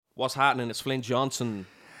What's happening? It's Flynn Johnson.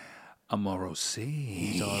 I'm ROC.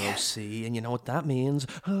 He's ROC, and you know what that means.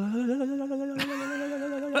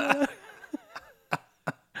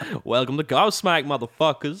 Welcome to Gobsmack,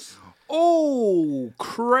 motherfuckers. Oh,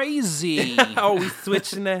 crazy. Oh, we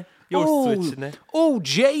switching there. You're switching there. Oh,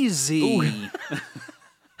 Jay-Z.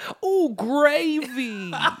 Oh,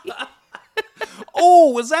 gravy.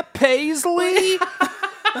 Oh, is that Paisley?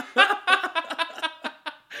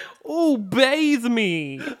 Oh, bathe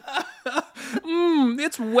me.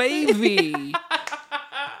 It's wavy.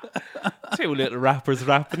 Two little rappers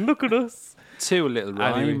rapping. Look at us. Two little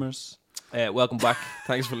rhymers. Welcome back.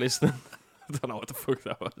 Thanks for listening. I don't know what the fuck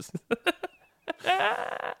that was.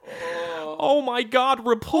 Oh my God,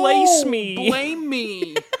 replace me. Blame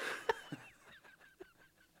me.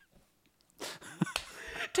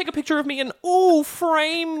 Take a picture of me and,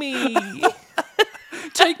 frame me.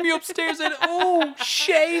 Take me upstairs and,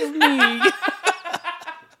 shave me.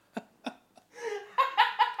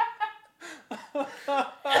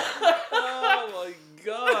 Oh my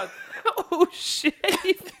God. Oh, shit.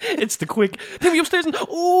 It's the quick. Take me upstairs and,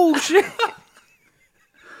 shit.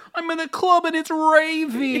 I'm in a club and it's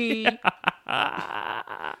ravey.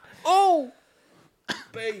 Oh,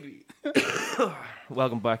 baby.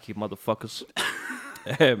 Welcome back, you motherfuckers.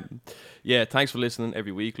 Yeah, thanks for listening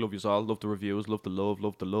every week. Love yous all. Love the reviews. Love the love.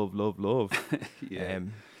 Love the love. Love, love. Yeah.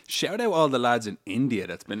 Shout out all the lads in India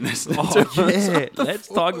that's been listening to yeah. Let's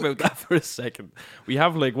talk about that for a second. We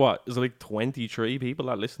have Is it 23 people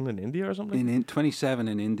that listen in India or something? In 27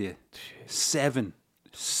 in India. Seven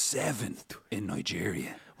in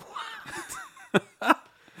Nigeria.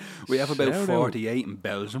 We have about Shout 48 in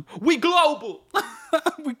Belgium. We global.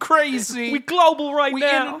 We crazy. We global right We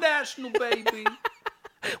now. international, baby.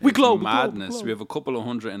 We global. Madness. Global. We have a couple of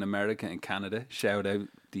hundred in America and Canada. Shout out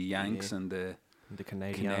the Yanks and the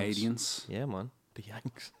Canadians. Yeah, man. The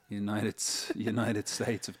Yanks. United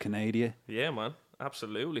States of Canada. Yeah, man.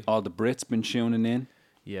 Absolutely. All the Brits been tuning in.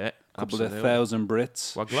 Yeah, A couple absolutely. of thousand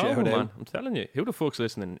Brits. Well, global, Shout out. man. I'm telling you. Who the fuck's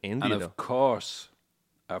listening in India, And though? of course,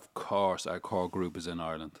 our core group is in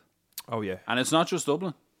Ireland. Oh, yeah. And it's not just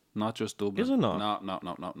Dublin. Not just Dublin. Is it not? No.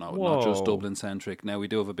 Not Whoa. just Dublin centric. Now, we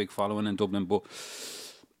do have a big following in Dublin, but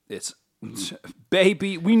it's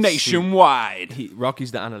baby, we nationwide.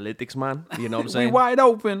 Rocky's the analytics man. You know what I'm We saying? wide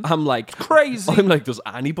open. I'm like, Crazy. I'm like, does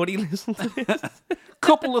anybody listen to this?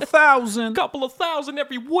 Couple of thousand. Couple of thousand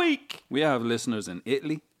every week. We have listeners in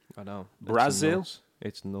Italy. I know. Brazil.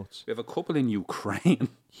 It's nuts. We have a couple in Ukraine.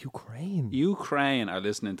 Ukraine. Are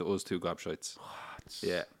listening to us two gobshites.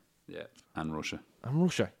 Yeah. And Russia. I'm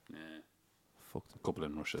Russia. Yeah. Fuck A couple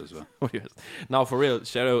in Russia as well. them. Yes. No, for real.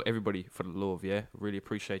 Shout out everybody for the love, yeah? Really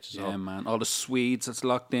appreciate you all. Yeah, man. All the Swedes that's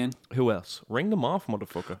locked in. Who else? Ring them off,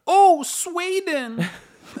 motherfucker. Oh, Sweden!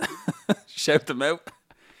 Shout them out.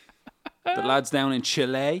 The lads down in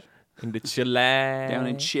Chile. In the Chile. Down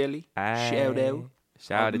in Chile. Shout out.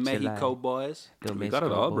 Shout out to Mexico Chile. boys. Little We got it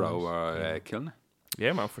Mexico all, bro. boys. We're killing it.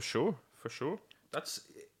 Yeah, man, for sure. That's...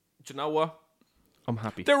 Do you know what? I'm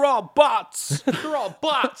happy. They're all bots. They're all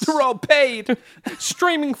bots. They're all paid.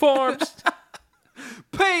 Streaming forms.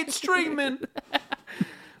 Paid streaming.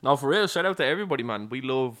 No, for real, shout out to everybody, man. We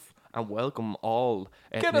love and welcome all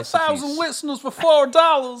Get ethnicities. 1,000 listeners for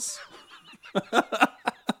 $4.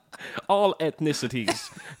 All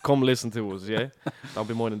ethnicities. Come listen to us, yeah? Don't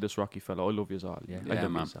be more than this Rocky fella. I love yous all, yeah? I Yeah,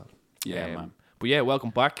 love man. yous all. Yeah, man. But yeah,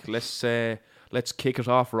 welcome back. Let's kick it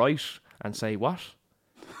off right and say what?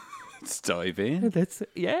 Let's dive in. That's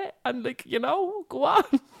yeah, and go on.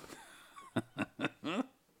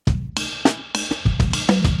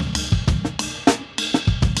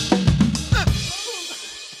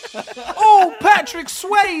 Oh, Patrick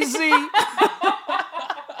Swayze.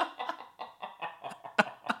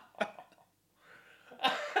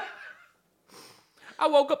 I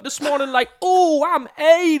woke up this morning like, ooh, I'm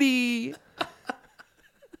 80.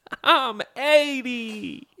 I'm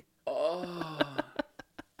 80.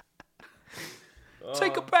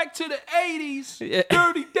 Take it back to the 80s. Yeah.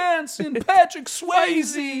 Dirty Dancing, Patrick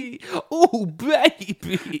Swayze. Ooh,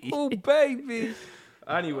 baby. Oh, baby.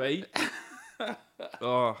 Anyway.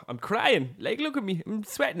 Oh, I'm crying. Like, look at me. I'm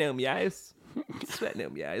sweating out my eyes. Yeah. Pissing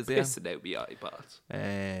out my eyeballs.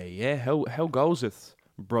 Yeah, how goes it,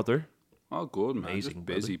 brother? Oh, good, man. Amazing,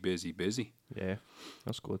 Just busy. Yeah,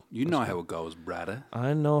 that's good. You know how it goes, brother.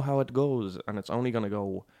 I know how it goes, and it's only gonna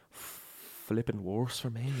go flipping worse for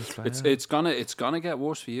me. It's gonna get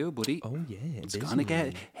worse for you, buddy. Oh yeah, It's gonna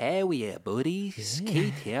get how are you, buddies?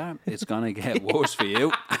 Keith here. It's gonna get worse for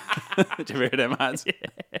you. Did you hear them ads?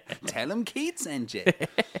 Tell him Keith sent you.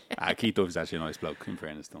 Keith Duff's actually a nice bloke, in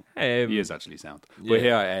fairness, though. Um, He is actually sound. But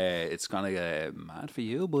here, it's going to get mad for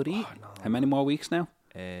you, buddy. How many more weeks now?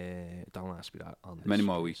 Don't ask me that. On this. Many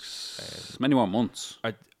more weeks. Many more months.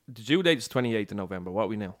 The due date is 28th of November. What are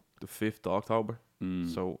we now? The 5th of October.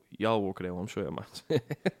 So y'all work it out. I'm sure, man.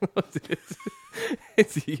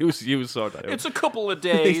 It's you sort that out. It's a couple of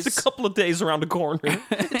days. It's a couple of days around the corner.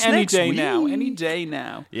 It's Any next day week. now. Any day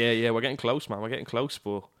now. Yeah, we're getting close, man. We're getting close,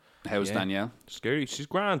 but How's yeah. Danielle? Scary. She's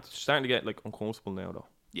grand. She's starting to get like uncomfortable now, though.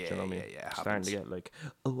 Yeah, Do you know what I mean? yeah. Starting to get like,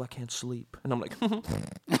 oh, I can't sleep, and I'm like, you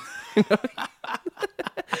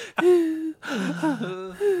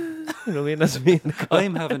know what I mean? That's me.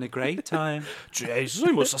 I'm having a great time. Jesus,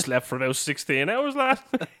 I must have slept for about 16 hours last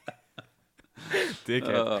night.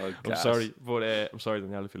 Dickhead. Oh, I'm gas. sorry, but I'm sorry,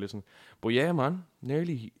 Danielle, if you listen. But yeah, man,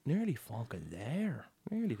 nearly fucking there.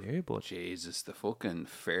 Nearly there, but Jesus, the fucking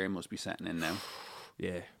fair must be setting in now.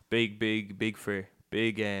 yeah, big fair.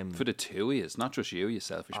 Big For the two of yous, not just you, you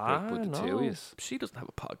selfish prick, but the two of yous. She doesn't have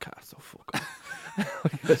a podcast, so fuck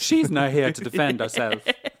off. She's not here to defend herself.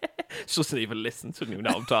 She doesn't even listen to me when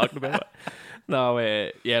I'm talking about it. No,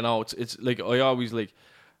 it's like I always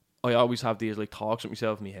have these like talks with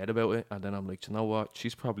myself in my head about it, and then I'm like, you know what?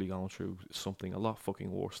 She's probably going through something a lot fucking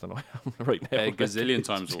worse than I am right now. A gazillion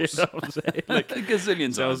times worse. You know what I'm saying? Like, A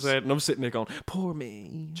gazillion so I times. said, and I'm sitting there going, poor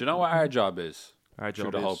me. Do you know what our job is? Our Through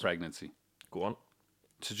job the whole is pregnancy. go on.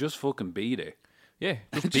 To just fucking be there. Yeah,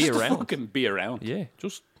 just Just be to around. fucking be around. Yeah,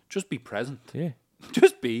 Just be present. yeah.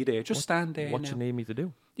 Just be there. Just stand there What now. you need me to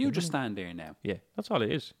do? You just stand there now. Yeah, that's all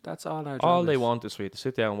it is. That's all our job All they is. want is for you to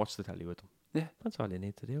sit down and watch the telly with them. Yeah. That's all they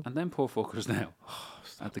need to do. And then poor fuckers now.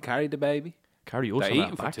 Have to carry the baby. Carry us They're on our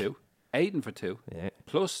eating for back. two. Eating for two. Yeah,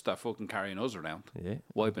 Plus they're fucking carrying us around. yeah.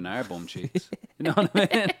 Wiping our bum cheeks. You know what I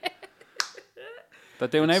mean? They're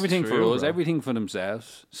doing It's everything true, for us, bro. everything for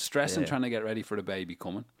themselves, stressing, Yeah. trying to get ready for the baby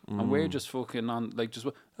coming. And we're just fucking on, like, just,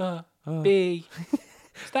 bee.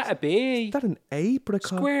 Is that a bee? Is that an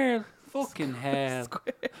apricot? Squirrel. Fucking hell.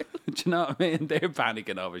 Do you know what I mean? They're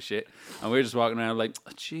panicking over shit. And we're just walking around like,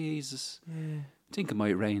 oh, Jesus. I think it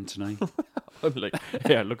might rain tonight. I'm like,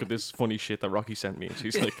 yeah, look at this funny shit that Rocky sent me. And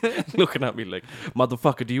she's like, looking at me like,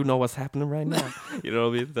 motherfucker, do you know what's happening right now? You know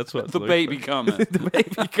what I mean? That's what it's The like. baby comment. The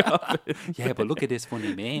baby coming. Yeah, but look at this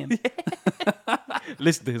funny man.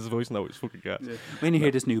 Listen to his voice now. He's fucking gas. When you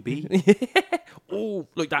hear this new bee. Oh,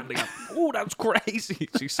 like that. Like, oh, that's crazy.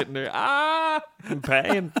 She's sitting there, in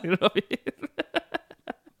pain. You know what I mean?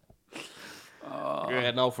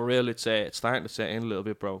 Yeah, no, for real, it's starting to set in a little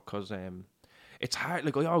bit, bro. Because it's hard.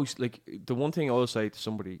 Like I always like the one thing I always say to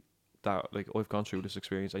somebody that like I've gone through this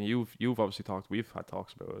experience, and you've obviously we've had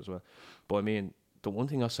talks about it as well. But I mean, the one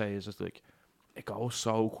thing I say is just like it goes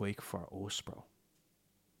so quick for us, bro.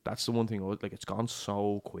 That's the one thing. Like it's gone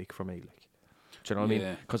so quick for me. Like, do you know what I mean?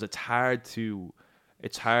 Yeah. Because it's hard for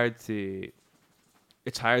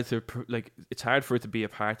it to be a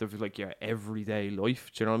part of like your everyday life.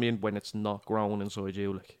 Do you know what I mean? When it's not growing inside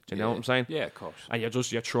you, like, do you know what I'm saying? Yeah, of course. And you're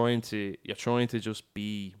trying to just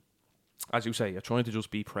be, as you say, you're trying to just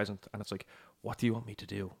be present. And it's like, what do you want me to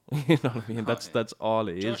do? You know what I mean? That's all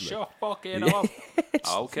it is. Just like. shut fucking up.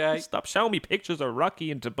 Okay. Stop showing me pictures of Rocky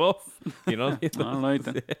and DeBuff. You know? All right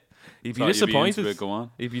then. You'd be Thought you'd be into disappointed. it, go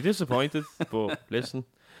on. You'd be disappointed. But listen,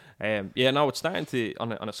 no, it's starting to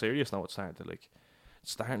on a serious note.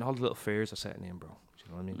 It's starting all the little fears are setting in, bro. Do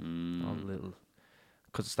you know what I mean? All the little,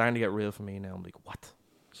 because it's starting to get real for me now. I'm like, what?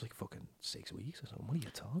 It's like fucking 6 weeks or something. What are you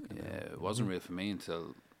talking about? Yeah, it wasn't real for me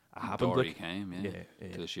until happened, Dory like- came, Yeah, yeah. yeah.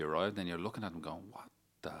 Until she arrived, then you're looking at them going, what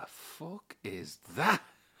the fuck is that?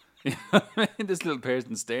 You know what I mean? This little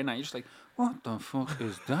person staring at you, just like, what the fuck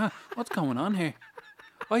is that? What's going on here?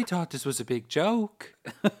 I thought this was a big joke.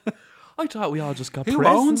 I thought we all just got Who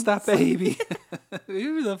presents. owns that baby?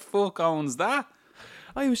 Who the fuck owns that?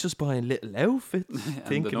 I was just buying little outfits. And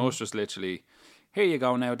thinking, the nurse just literally, here you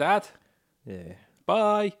go now, Dad. yeah.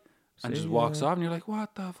 Bye. And See just walks ya. off, and you're like,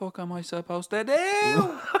 what the fuck am I supposed to do?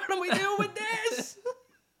 What are we doing with this?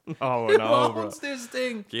 Oh Who no, bro. owns this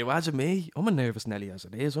thing? Can you imagine me? I'm a nervous Nelly as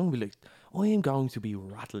it is. I'm gonna be like, I am going to be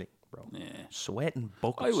rattling, bro. Yeah. Sweating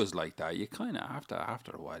buckets. I was like that. You kind of after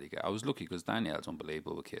a while you get. I was lucky because Danielle's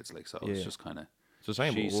unbelievable with kids. Like so, it's Yeah. just kind of. It's the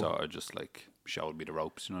same She with her. sort of just like showed me the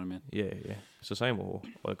ropes. You know what I mean? Yeah. It's the same with her.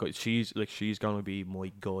 Like, she's gonna be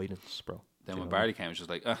my guidance, bro. Then Do when you know Barry came, it was just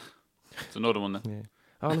like, it's another one. Then. what I mean? Yeah.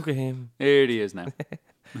 Oh, look at him. Here he is now.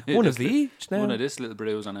 One of each now. One of this little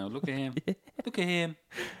bruiser now. Look at him. Look at him.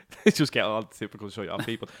 Just get all the typical show off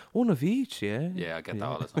people. One of each, yeah. Yeah, I get that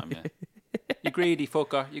all the time. Yeah. You greedy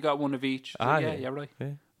fucker. You got one of each. So, yeah, right.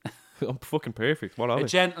 Yeah. I'm fucking perfect. What A are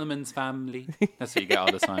gentleman's family. That's what you get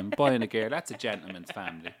all the time. Buying a girl, that's a gentleman's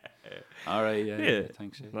family. All right, yeah, Yeah.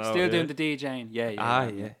 thanks. Yeah. No, Still yeah. doing the DJing, yeah.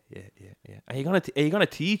 Yeah. Are you gonna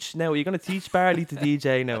teach now? Are you gonna teach Barley to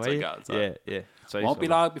DJ now? That's are what you? God, Yeah. So Won't be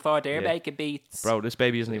long before they're Yeah. making beats. Bro, this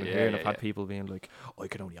baby isn't even Yeah, here, and yeah, I've had yeah. people being like, "I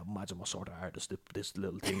can only imagine what sort of artist this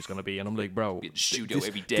little thing's gonna be," and I'm like, "Bro, Be in the studio this,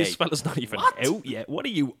 every day." This fella's not even out yet. What are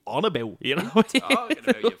you on about? You know? Talking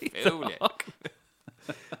about you fool it.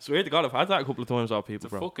 Swear to God, I've had that a couple of times off people, It's a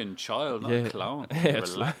bro. fucking child, not a clown. Yeah,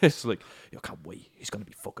 Relax. it's like, I can't wait. He's gonna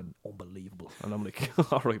be fucking unbelievable, and I'm like,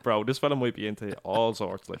 all right, bro. This fella might be into all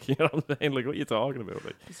sorts. Like, you know what I'm saying? Like, what are you talking about?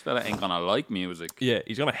 Like, This fella ain't gonna like music. yeah,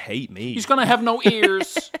 he's gonna hate me. He's gonna have no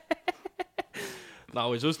ears.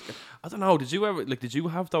 No, it's just, I don't know. Did you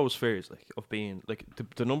have those fears, like, of being, like,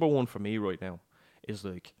 the number one for me right now is,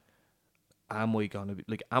 like, am I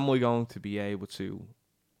going to be able to,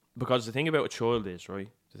 because the thing about a child is, right?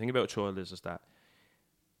 The thing about a child is that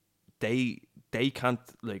they can't,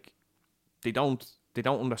 like, they don't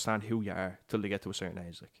understand who you are till they get to a certain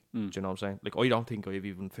age, like, do you know what I'm saying? Like, I don't think I've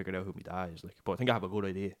even figured out who my dad is, like, but I think I have a good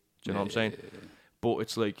idea, do you know what I'm saying? Yeah. But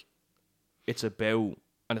it's like, it's about,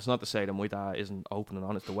 and it's not to say that my dad isn't open and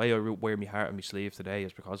honest. The way I wear my heart on my sleeve today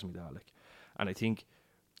is because of my dad. Like, and I think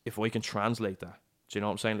if I can translate that, do you know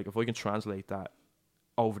what I'm saying? Like, if I can translate that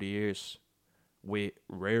over the years with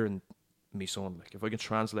rearing me son, like, if I can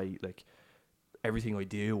translate, like, everything I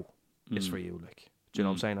do is for you, like, do you know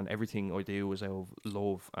what I'm saying? And everything I do is out of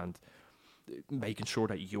love and making sure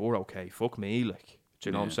that you're okay. Fuck me, like, do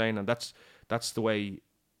you know what I'm Yeah. saying? And that's the way.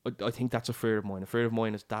 I think that's a fear of mine. A fear of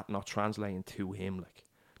mine is that not translating to him, like.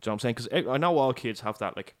 Do you know what I'm saying? Because I know all kids have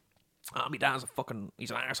that, like, oh, my dad's he's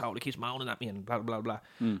an arsehole, he keeps moaning at me and blah, blah, blah.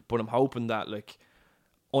 But I'm hoping that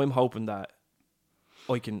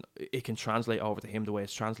it can translate over to him the way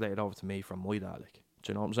it's translated over to me from my dad, like. Do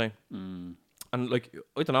you know what I'm saying? And, like,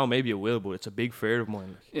 I don't know, maybe it will, but it's a big fear of mine,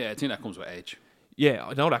 like. Yeah, I think that comes with age. Yeah,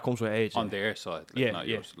 I know that comes with age. On yeah. their side, like, Yeah, not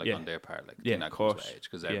yeah, yours, like, yeah. on their part. Like, I Yeah, think that of comes course. with age,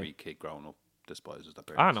 because Yeah. every kid growing up despises their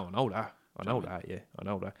I parents. know that. I know that, yeah. I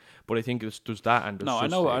know that. But I think there's that and there's No, I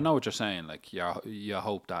just, know what you're saying. Like, you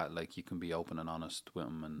hope that, like, you can be open and honest with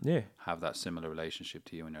them and Yeah. have that similar relationship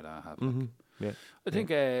to you and your dad have. Like. Yeah. I think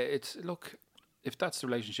it's, look, if that's the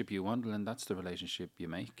relationship you want, then that's the relationship you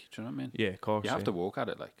make. Do you know what I mean? Yeah, of course. You have to work at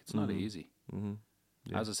it. Like, it's not easy.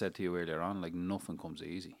 Yeah. As I said to you earlier on, like, nothing comes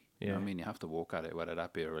easy. You know what I Yeah. mean? You have to work at it, whether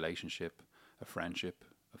that be a relationship, a friendship,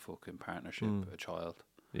 a fucking partnership, a child.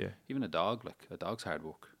 Yeah. Even a dog, like, a dog's hard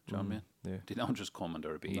work. Do you know what I mean? Yeah. They don't just come and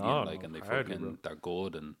they're obedient, No, like, no, and they hardly, fucking, bro. they're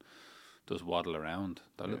good and just waddle around.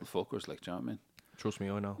 They're little fuckers, like, do you know what I mean? Trust me,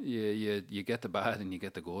 I know. You get the bad and you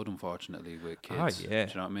get the good, unfortunately, with kids. Ah, yeah.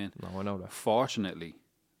 Do you know what I mean? No, I know that. Fortunately,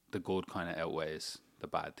 the good kind of outweighs the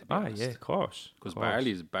bad, to be honest. Yeah, of course. Because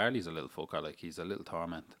Barley's a little fucker, like, he's a little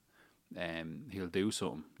torment. He'll do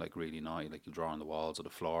something, like, really naughty, like he'll draw on the walls or the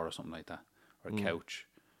floor or something like that, or a couch.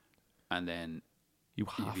 And then You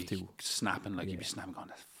you'd have be to. snapping, like, you'd be Yeah. snapping, going,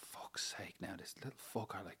 fuck's sake now, this little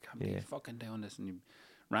fucker, like, can't be Yeah. fucking doing this, and you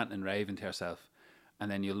ranting and raving to yourself.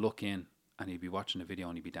 And then you look in, and you'd be watching a video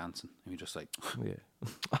and you'd be dancing, and you're just like, Yeah.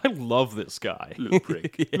 I love this guy. little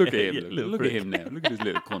prick. Yeah, Look at him. yeah, little look at prick. him now. Look at this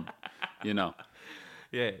little cunt. You know.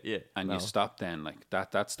 Yeah, yeah. And no. you stop then, like,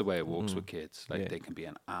 that's the way it works with kids. Like, Yeah. they can be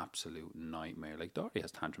an absolute nightmare. Like, Dory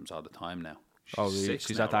has tantrums all the time now. She's Oh, really? 6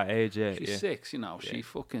 She's now, at that like. age, yeah. She's yeah. 6, you know.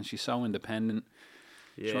 She's so independent.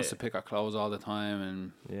 She Yeah. wants to pick her clothes all the time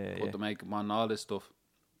and Yeah, put yeah. the makeup on, all this stuff.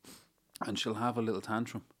 And she'll have a little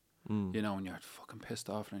tantrum, you know, and you're fucking pissed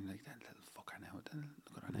off, and you're like, that little fucker now, look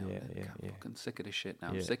at her now. Yeah, I'm yeah. fucking sick of this shit now.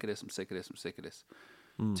 Yeah. I'm sick of this, I'm sick of this, I'm sick of this.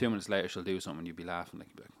 2 minutes later, she'll do something, you'd be laughing, like,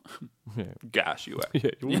 you'd be like, Yeah. gosh, you are.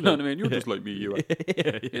 Yeah, You know what I mean? You're just like me, you are.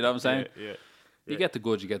 yeah, You know what I'm saying? Yeah. You get the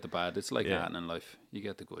good, you get the bad. It's like Yeah. that in life. You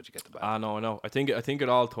get the good, you get the bad. I know. I think it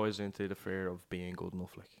all ties into the fear of being good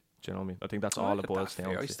enough, like. Do you know what I mean? I think that's all it boils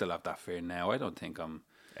down I to. still have that fear now. I don't think I'm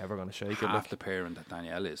Ever gonna shake it, half like. the parent that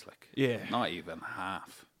Danielle is. Like, Yeah. not even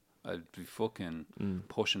half. I'd be fucking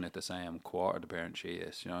pushing it to say I'm quarter the parent she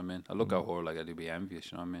is. You know what I mean? I look at her like I do be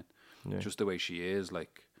envious. You know what I mean? Yeah. Just the way she is,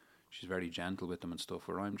 like, she's very gentle with them and stuff.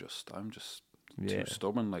 Where I'm just Yeah. too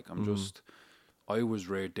stubborn. Like, I was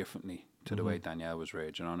reared differently to the way Danielle was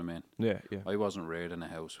reared. You know what I mean? Yeah, yeah. I wasn't reared in a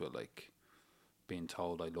house with, like, being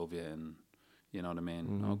told I love you and, you know what I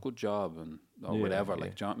mean? Oh, good job and or Yeah, whatever. yeah.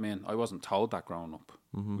 Like, do you know what I mean? I wasn't told that growing up.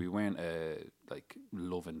 We weren't a, like,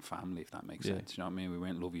 loving family, if that makes Yeah. sense. You know what I mean? We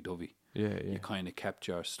weren't lovey-dovey. Yeah, yeah. You kind of kept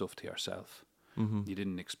your stuff to yourself. Mm-hmm. You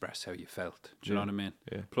didn't express how you felt. Do you know what I mean?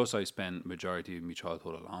 Yeah. Plus, I spent majority of my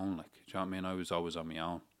childhood alone. Like, do you know what I mean? I was always on my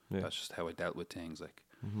own. Yeah. That's just how I dealt with things. Like,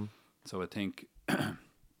 so I think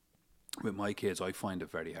with my kids, I find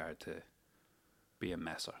it very hard to be a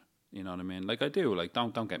messer. You know what I mean? Like I do. Like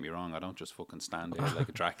don't get me wrong. I don't just fucking stand there like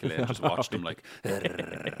a Dracula and just watch them like.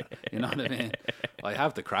 You know what I mean? I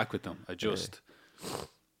have the crack with them.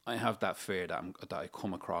 I have that fear that I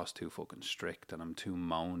come across too fucking strict and I'm too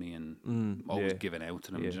moany and always giving out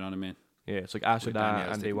to them. Do you know what I mean? Yeah, it's like ask you With that,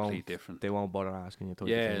 Danielle's and they're complete different. they won't bother asking you. Type of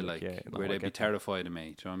Yeah, thing, like no, where I they'd be get that. terrified of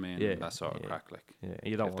me. Do you know what I mean? Yeah, That sort of crack. Like Yeah,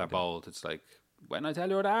 you don't if they're want that. bold, it's like when I tell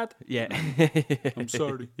your dad. Yeah, I'm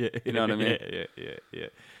sorry. Yeah, You know what I mean? Yeah.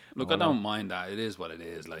 Look, No, I don't mind that. It is what it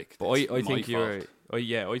is. Like, But it's I my think fault.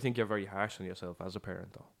 I think you're very harsh on yourself as a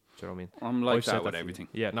parent, though. Do you know what I mean? I'm like I've said that with to you. everything.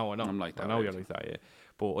 Yeah, no, I know. I'm like that I know with you're like that. Yeah,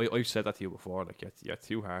 but I've said that to you before. Like, you're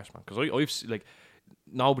too harsh, man. Because like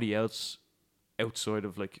nobody else outside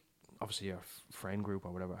of like obviously your friend group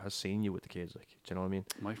or whatever has seen you with the kids. Like, do you know what I mean?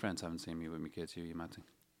 My friends haven't seen me with my kids. You mad thing?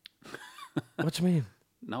 What do you mean?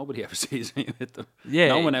 Nobody ever sees me with them. Yeah,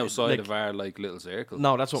 No one outside like- of our like little circle.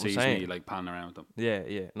 No, that's what I'm sees saying. me like panning around with them.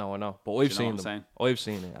 Yeah. No, I know. But I've you know seen what I'm them. saying? I've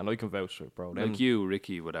seen it, and I can vouch for it, bro. Them- Like you,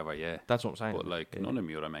 Ricky, whatever. Yeah. That's what I'm saying. But like yeah. none of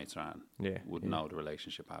my other mates around Yeah, would yeah. know the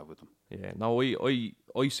relationship I have with them. Yeah, no,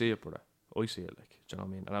 I see it, brother. I see it, like, do you know what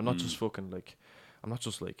I mean? And I'm not just fucking like, I'm not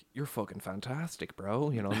just like, you're fucking fantastic,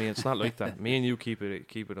 bro. You know what I mean? It's not like that. Me and you keep it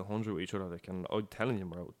 100 with each other, like, and I'm telling you,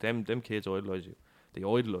 bro, them kids idolize you. They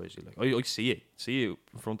idolize you, like, I see it in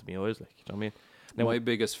front of me eyes, like, do you know what I mean? Now, My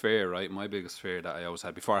biggest fear, right? My biggest fear that I always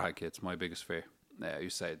had before I had kids. My biggest fear. I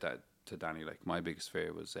used to say that to Danny. Like my biggest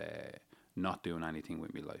fear was not doing anything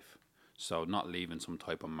with my life. So not leaving some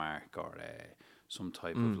type of mark or some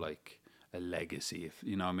type of like a legacy. If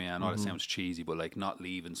you know what I mean. I know it sounds cheesy, but like not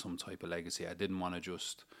leaving some type of legacy. I didn't want to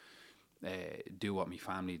just do what my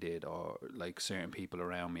family did or like certain people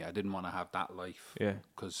around me. I didn't want to have that life. Yeah.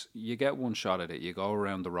 Because you get one shot at it. You go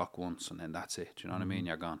around the rock once and then that's it. Do you know what I mean?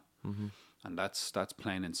 You're gone. And that's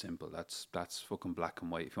plain and simple. That's fucking black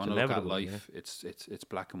and white. If you want to look at inevitable, life, it's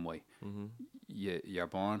black and white. You're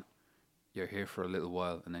born, you're here for a little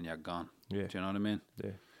while, and then you're gone. Yeah. Do you know what I mean?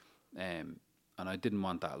 Yeah. And I didn't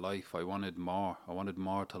want that life. I wanted more. I wanted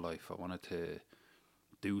more to life. I wanted to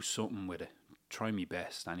do something with it. Try my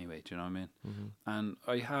best anyway. Do you know what I mean? And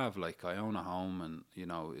I have, like, I own a home, and you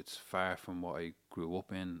know it's far from what I grew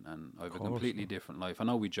up in, and I have a completely different life. I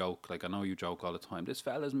know we joke, like I know you joke all the time. This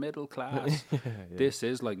fella's middle class. This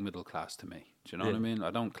is like middle class to me. Do you know what I mean? I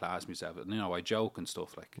don't class myself. You know, I joke and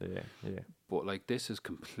stuff like. Yeah. But like this is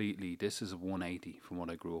a 180 from what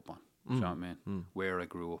I grew up on. Do you know what I mean? Where I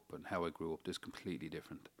grew up and how I grew up is completely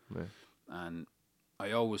different. Yeah. And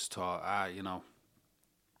I always thought, you know,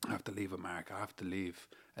 I have to leave a mark. I have to leave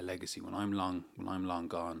a legacy. When I'm long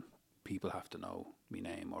gone, people have to know my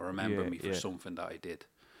name or remember me for something that I did.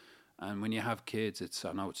 And when you have kids,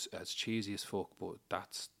 I know it's cheesy as fuck, but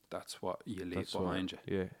that's what you leave behind you.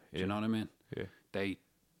 Yeah. Do you know what I mean? Yeah. They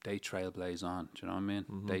trailblaze on. Do you know what I mean?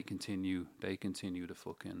 They continue the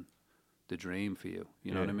fucking the dream for you.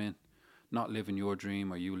 You know what I mean? Not living your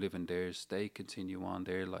dream or you living theirs. They continue on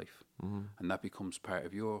their life, and that becomes part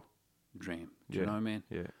of your dream. Do you know what I mean?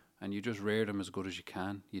 Yeah. And you just rear them as good as you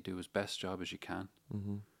can. You do as best job as you can,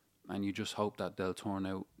 and you just hope that they'll turn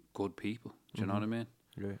out good people. Do you know what I mean?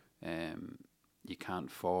 Yeah. You can't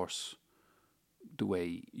force the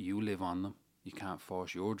way you live on them. You can't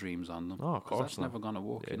force your dreams on them. Oh, of 'cause course that's not. never going to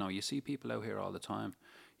work. Yeah. You know, you see people out here all the time.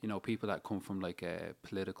 You know, people that come from like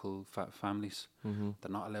political families. They're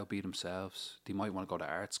not allowed to be themselves. They might want to go to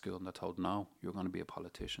art school and they're told, no, you're going to be a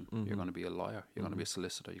politician. You're going to be a lawyer. You're going to be a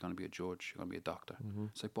solicitor. You're going to be a judge. You're going to be a doctor.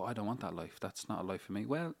 It's like, but I don't want that life. That's not a life for me.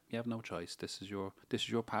 Well, you have no choice. This is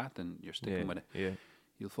your path and you're sticking with it. Yeah.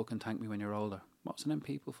 You'll fucking thank me when you're older. Most of them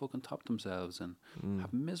people fucking top themselves and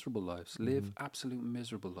have miserable lives, live absolute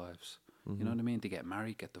miserable lives. You know what I mean? They get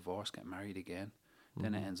married, get divorced, get married again.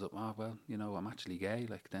 Then it ends up, oh, well, you know, I'm actually gay.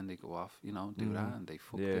 Like, then they go off, you know, do that, and they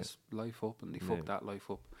fuck this life up, and they fuck that life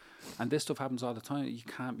up. And this stuff happens all the time. You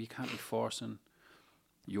can't be forcing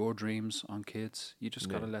your dreams on kids. You just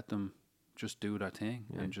got to let them just do their thing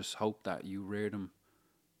and just hope that you rear them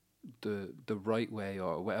the right way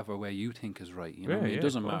or whatever way you think is right. You know what I mean? It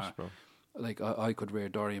doesn't matter. Bro. Like, I could rear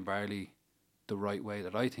Dorian Barley the right way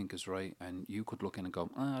that I think is right, and you could look in and go,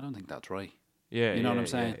 I don't think that's right. Yeah. You know what I'm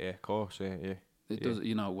saying? Yeah, of course. Yeah. It does,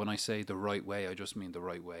 you know, when I say the right way, I just mean the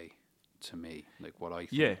right way to me. Like what I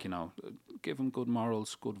think, you know, give them good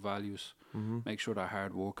morals, good values, make sure they're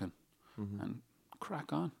hard working, and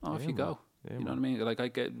crack on. Off you go. Yeah, you know what I mean? Like I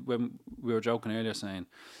get, when we were joking earlier saying,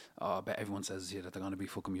 oh, I bet everyone says that they're going to be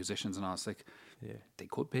fucking musicians and all. It's like, they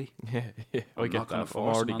could be. Yeah. I I'm get not gonna that. I'm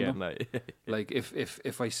force already them on getting that. Like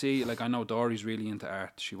if I see, like I know Dory's really into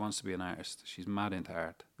art. She wants to be an artist. She's mad into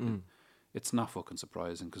art. it's not fucking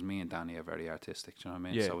surprising because me and Danny are very artistic. Do you know what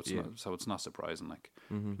I mean? Yeah, So it's yeah. not, so it's not surprising. Like,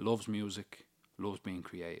 Mm-hmm. loves music, loves being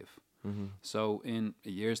creative. Mm-hmm. So in a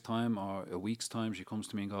year's time or a week's time, she comes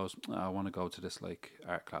to me and goes, "I want to go to this like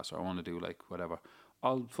art class, or I want to do like whatever."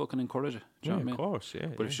 I'll fucking encourage her. Do you Yeah, know what I of mean? course, yeah.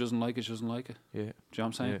 But if she doesn't like it, she doesn't like it. Yeah. Do you know what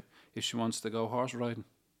I'm saying? Yeah. If she wants to go horse riding,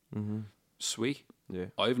 Mm-hmm. sweet. Yeah.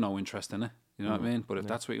 I've no interest in it. You know what I mean? But if Yeah.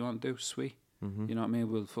 that's what you want to do, sweet. Mm-hmm. You know what I mean?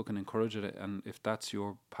 We'll fucking encourage it. And if that's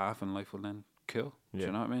your path in life, well then, cool. Do Yeah.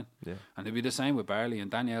 you know what I mean? Yeah. And it'll be the same with Barley. And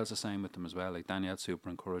Danielle's the same with them as well. Like, Danielle's super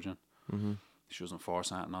encouraging. Mm-hmm. She doesn't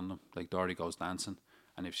force anything on them. Like, Dory goes dancing.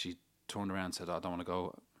 And if she turned around and said, "I don't want to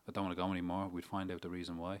go, I don't want to go anymore," we'd find out the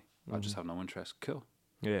reason why. I just have no interest. Cool.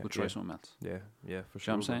 Yeah. We'll try yeah. something else. Yeah. Yeah. For Do you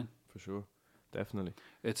sure. know what I'm bro. saying? For sure. Definitely.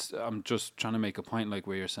 I'm just trying to make a point, like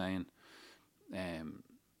where you're saying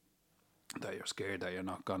that you're scared that you're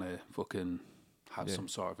not gonna fucking have Yeah. some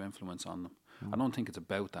sort of influence on them. I don't think it's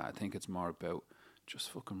about that. I think it's more about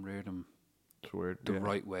just fucking rear them It's weird. the yeah.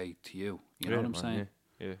 right way to you. You Yeah, know what I'm man, saying?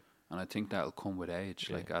 Yeah. Yeah. And I think that'll come with age.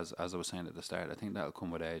 Yeah. Like as I was saying at the start, I think that'll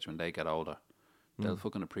come with age. When they get older, they'll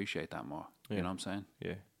fucking appreciate that more. Yeah. You know what I'm saying?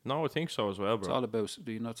 Yeah. No, I think so as well, It's bro. all about,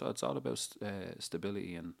 do you know? It's all about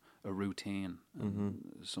stability and a routine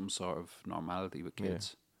and some sort of normality with Yeah.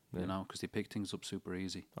 kids. Yeah. You know, because they pick things up super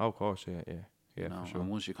easy. Oh, of course. Yeah. Yeah. Yeah. You know, For sure. and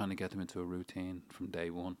once you kind of get them into a routine from day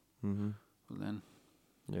one, Mm-hmm. well then,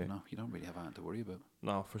 Yeah. you know, you don't really have anything to worry about.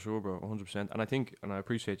 No, for sure, bro. 100%. And I think, and I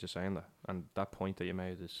appreciate you saying that. And that point that you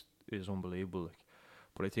made is unbelievable. Like,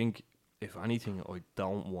 but I think, if anything, I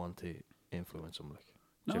don't want to influence them. Like, do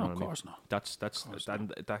No, you know of what I mean? course not. That's course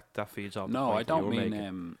that feeds off. the No, point I that don't you're mean.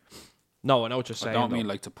 making. No, I know what you're I saying. don't mean though.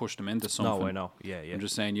 like to push them into something. No, I know. Yeah, yeah. I'm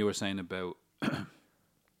just saying you were saying about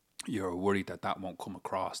you're worried that won't come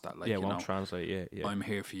across. That like yeah, you it won't know, translate. Yeah, yeah, I'm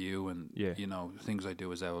here for you, and Yeah. you know, things I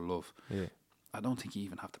do is out of love. yeah. I don't think you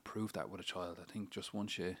even have to prove that with a child. I think just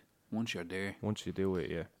once you're there Once you do it,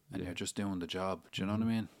 yeah, and yeah, you're just doing the job. Do you know what I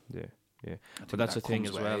mean? yeah, yeah. I think But that's that the thing comes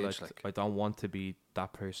as with well. age, Like, I don't want to be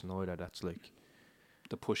that person either. That's like,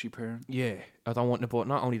 The pushy parent. yeah, I don't want to. But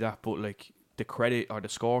not only that, but like the credit or the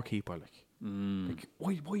scorekeeper. Like,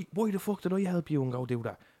 why the fuck did I help you and go do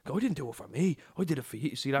that? I didn't do it for me. I did it for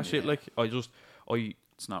you. See that shit? Yeah. Like,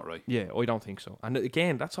 It's not right. yeah, I don't think so. And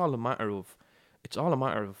again, that's all a matter of. It's all a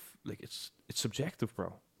matter of like it's subjective,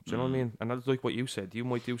 bro. Do you know what I mean? And that's like what you said. You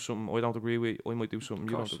might do something I don't agree with. I might do something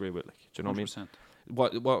you course. don't agree with. Like, do you know what I mean?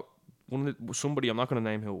 100%. What somebody, I'm not going to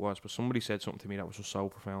name who it was, but somebody said something to me that was just so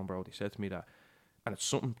profound, bro. They said to me that, and it's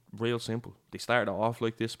something real simple. They started off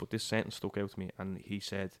like this, but this sentence stuck out to me, and he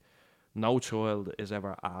said, "No child is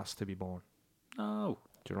ever asked to be born." No,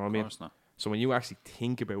 Do you know what I of mean? course not. So when you actually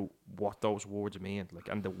think about what those words mean, like,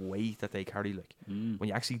 and the weight that they carry, like,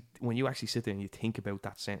 when you actually sit there and you think about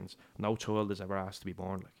that sentence, "No child is ever asked to be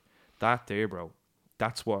born," like that there, bro.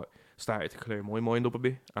 That's what started to clear my mind up a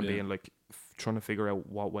bit and Yeah. being like trying to figure out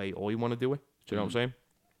what way I want to do it. Do you know what I'm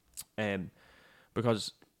saying?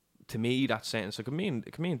 Because to me that sentence, like,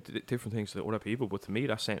 it can mean different things to other people, but to me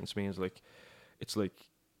that sentence means like it's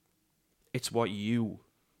what you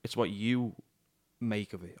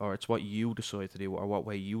make of it, or it's what you decide to do, or what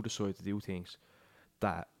way you decide to do things.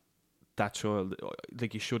 That child,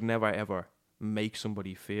 like, you should never ever make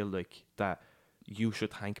somebody feel like that you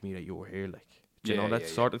should thank me that you were here, like, do you know that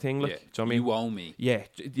sort of thing, like, Yeah. do you know what I mean? You owe me. Yeah,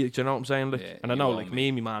 do you know what I'm saying? Like, Yeah, and I you know, owe like, me. me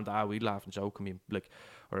and my man and dad, we'd laugh and joke. I mean, like,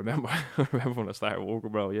 I remember when I started working,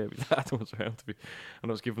 bro. Yeah, my dad was around to me,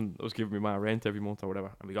 and I was giving my man rent every month or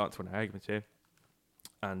whatever, and we got into an argument, yeah.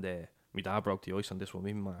 And my dad broke the ice on this one.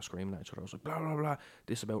 Me and my man screaming at each other. I was like, blah blah blah,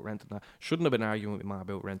 this about rent and that. Shouldn't have been arguing with my man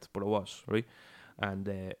about rent, but I was, right. And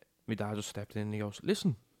my dad just stepped in and he goes,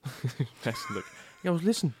 "Listen," he goes,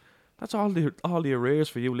 "Listen, that's all the arrears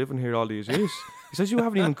for you living here all these years." He says, you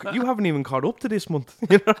haven't even caught up to this month.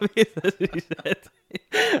 You know what I mean? That's what he said.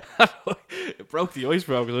 It broke the ice,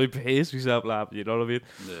 bro, because I pissed myself laughing. You know what I mean?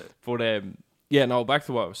 Yeah. But yeah, no. Back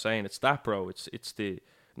to what I was saying. It's that, bro. It's the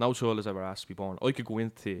no child has ever asked to be born. I could go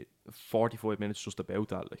into 45 minutes just about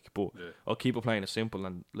that, like, but Yeah. I'll keep it plain and simple,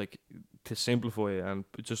 and like, to simplify it and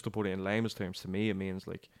just to put it in layman's terms, to me it means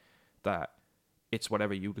like that it's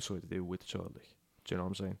whatever you decide to do with the child. Like, do you know what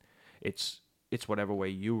I'm saying? It's whatever way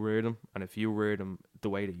you rear them, and if you rear them the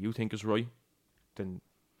way that you think is right, then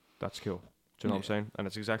that's cool. Do you know what I'm saying? And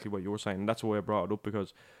it's exactly what you were saying, and that's why I brought it up,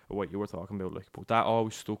 because of what you were talking about. Like, but that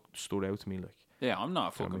always stood out to me. Like, Yeah, I'm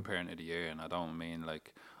not a Do you know what I fucking mean? parent of the year, and I don't mean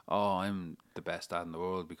like, oh, I'm the best dad in the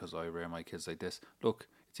world because I rear my kids like this. Look,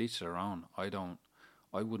 it's each their own.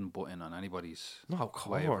 I wouldn't butt in on anybody's no, of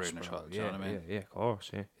way of course, rearing a bro. child. Do you know what I mean? Yeah, of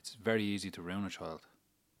course, yeah. It's very easy to ruin a child.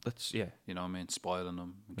 That's yeah. You know what I mean? Spoiling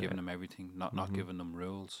them, giving them everything, not giving them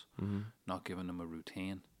rules, not giving them a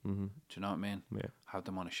routine. Do you know what I mean? Yeah. Have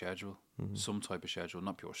them on a schedule, some type of schedule,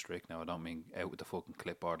 not pure strict. Now I don't mean out with the fucking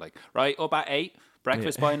clipboard like right up at 8,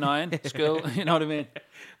 breakfast by 9, school. You know what I mean?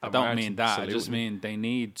 I don't mean that. I just mean they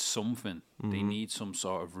need something. They need some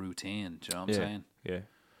sort of routine. Do you know what I'm saying? Yeah.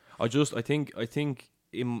 I think I'm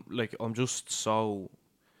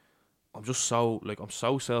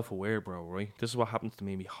so self-aware, bro, right? This is what happens to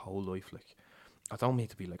me my whole life. Like, I don't mean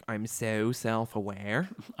to be like, I'm so self-aware.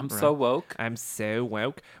 I'm so woke. I'm so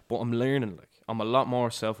woke. But I'm learning, like, I'm a lot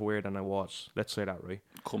more self-aware than I was. Let's say that, right?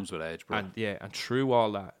 Comes with age, bro. And through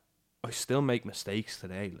all that, I still make mistakes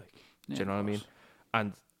today, like, do you know what I mean?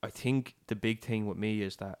 And I think the big thing with me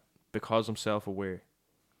is that because I'm self-aware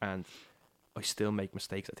and I still make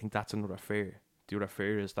mistakes, I think that's another fear. The other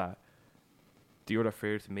fear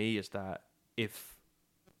to me is that if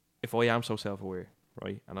I am so self-aware,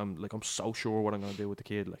 right, and I'm so sure what I'm going to do with the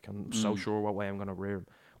kid, like I'm so sure what way I'm going to rear him,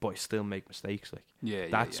 but I still make mistakes, like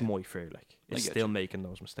that's my fear, like it's still making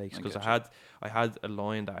those mistakes. Because I had a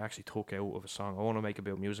line that I actually took out of a song. I want to make a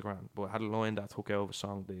bit of music around, but I had a line that I took out of a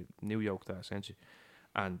song, the New York that I sent you,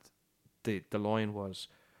 and the line was,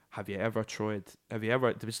 this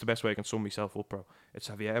is the best way I can sum myself up, bro. It's,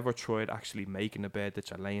 have you ever tried actually making a bed that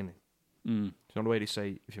you're laying in? Do you know the way they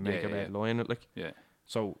say, if you make a bed, lie in it, like? Yeah.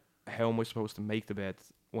 So how am I supposed to make the bed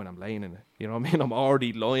when I'm laying in it? You know what I mean? I'm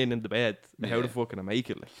already lying in the bed. How the fuck can I make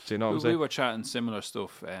it? Like, do you know what I'm saying? We were chatting similar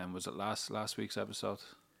stuff. Was it last week's episode?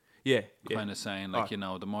 Yeah. Kind of saying like, you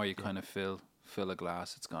know, the more you kind of fill a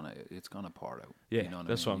glass, it's gonna pour out. Yeah. You know what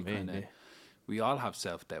that's I mean? what I mean. We all have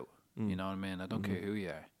self-doubt. You know what I mean? I don't care who you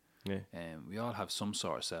are. Yeah. We all have some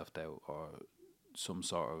sort of self-doubt or some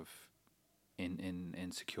sort of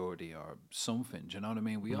insecurity or something. Do you know what I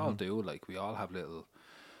mean? We all do. Like, we all have little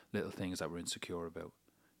things that we're insecure about.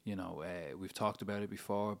 You know, we've talked about it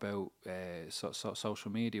before about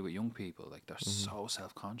social media with young people. Like, they're so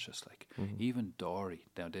self-conscious. Like, even Dory.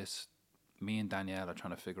 Now, me and Danielle are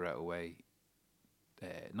trying to figure out a way,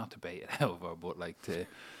 not to bait it out of her, but like to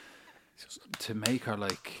make her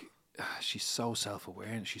like, she's so self-aware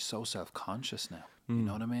and she's so self-conscious now. You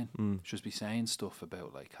know what I mean? She'll just be saying stuff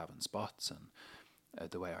about like having spots and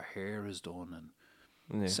the way her hair is done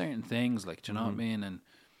and certain things, like, do you know what I mean? And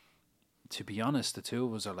to be honest, the two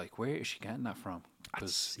of us are like, where is she getting that from? At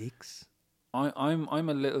 6? I'm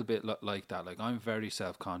a little bit like that. Like, I'm very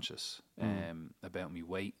self-conscious about my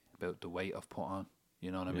weight, about the weight I've put on.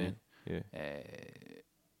 You know what I mean? Yeah.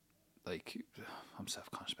 Like, I'm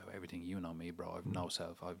self-conscious about everything. You know me, bro. I've no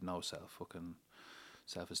self-esteem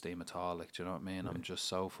at all. Like, do you know what I mean? I'm just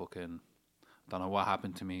so fucking, don't know what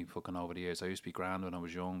happened to me fucking over the years. I used to be grand when I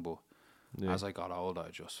was young, but as I got older, I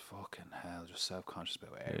just fucking hell, just self-conscious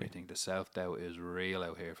about everything. The self-doubt is real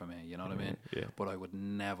out here for me. You know what I mean? Yeah. But I would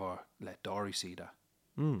never let Dory see that.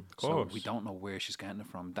 Of course. So we don't know where she's getting it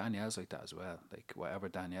from. Danielle's like that as well. Like, whatever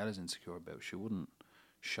Danielle is insecure about, she wouldn't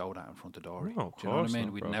show that in front of Dory. No, of do you know what I course mean?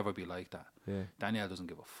 not, We'd bro. never be like that. Yeah. Danielle doesn't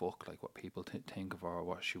give a fuck like what people think of her or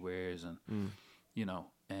what she wears, and you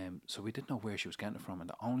know. So we didn't know where she was getting it from, and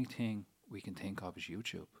the only thing we can think of is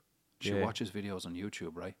YouTube. She watches videos on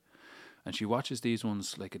YouTube, right? And she watches these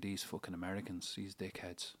ones like these fucking Americans, these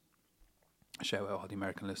dickheads. Shout out all the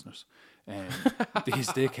American listeners. These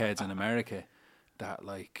dickheads in America that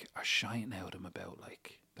like are shouting out them about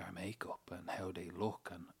like their makeup and how they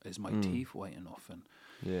look and is my teeth white enough, and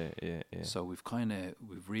Yeah. so we've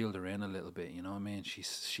reeled her in a little bit, you know what I mean? She's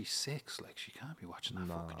 6, like she can't be watching that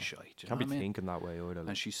fucking shite. You Can't know be what I mean? thinking that way either. Like.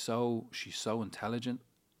 And she's so intelligent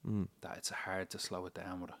that it's hard to slow it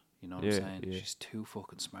down with her. You know what I'm saying? Yeah. She's too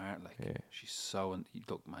fucking smart. Like she's so.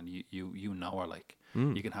 Look, man, you know her. Like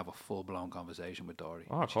you can have a full blown conversation with Dory.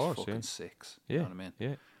 Oh, of she's course, fucking yeah. 6. Yeah. You know what I mean?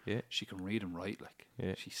 Yeah. She can read and write. Like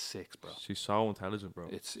she's 6, bro. She's so intelligent, bro.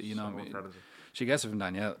 It's you know so what I mean. Intelligent. She gets it from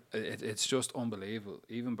Danielle. It's just unbelievable.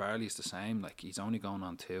 Even Barley's the same. Like, he's only going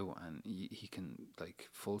on 2, and he can like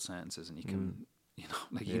full sentences, and he can you know,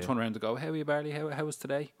 like you turn around to go, "How are you, Barley? How was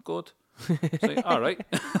today? Good." So, all right.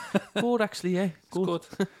 Good, actually, yeah. Good.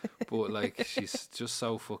 But like, she's just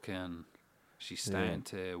so fucking. She's starting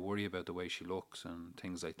to worry about the way she looks and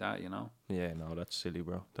things like that, you know. Yeah, no, that's silly,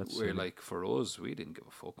 bro. That's Where silly. like for us, we didn't give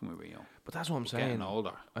a fuck when we were young. But that's what I'm saying. Getting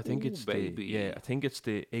older, I think it's baby. I think it's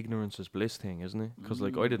the ignorance is bliss thing, isn't it? Because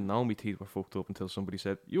like I didn't know my teeth were fucked up until somebody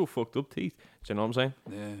said, "You have fucked up teeth." Do you know what I'm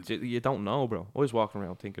saying? Yeah. You don't know, bro. I was walking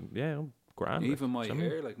around thinking, "Yeah, I'm grand." Even like, my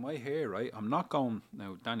hair, like my hair, right? I'm not going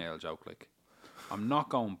now. Danielle joke, like I'm not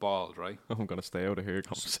going bald, right? I'm gonna stay out of here.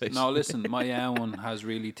 Conversation. No, listen, my own has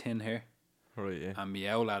really thin hair, Right, yeah. and my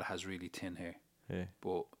owl lad has really thin hair. Yeah.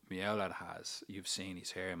 But my old lad has. You've seen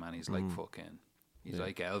his hair, man. He's like fucking. He's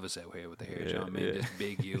like Elvis out here with the hair. Do you know what I mean? This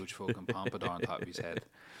big, huge fucking pompadour on top of his head.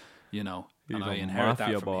 You know, and I inherit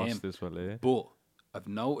that from boss, him. this one, yeah. But I've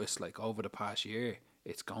noticed, like over the past year,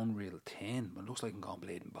 it's gone real thin. It looks like I'm going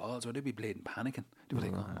bleeding balls, or they'd be bleeding panicking. They'd be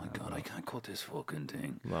like, "Oh my god, I can't cut this fucking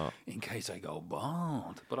thing in case I go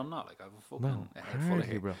bald." But I'm not. Like I have a fucking a head full of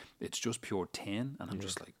hair. Bro. It's just pure tin, and I'm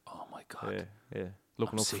just like, "Oh my god." Yeah.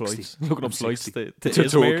 Looking I'm up 60. flights. Looking up I'm flights 60. to To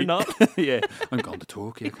Izmir, Turkey. not? Yeah, I'm going to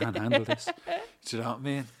Turkey. I can't handle this. Do you know what I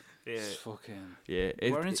mean? Yeah. It's fucking. Yeah.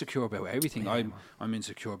 We're insecure about everything. I'm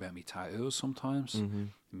insecure about me tattoos sometimes.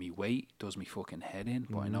 Me weight does me fucking head in,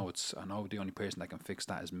 but I know the only person that can fix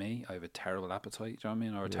that is me. I have a terrible appetite. Do you know what I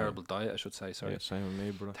mean? Or a terrible diet, I should say. Sorry. Yeah, same with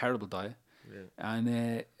me, bro. Terrible diet. Yeah.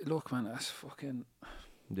 And look, man, that's fucking.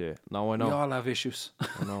 Yeah. No, I We know. all have issues.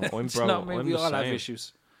 I know. I'm Do you know what I mean? I'm We the all have same.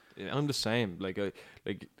 issues. Yeah, I'm the same. Like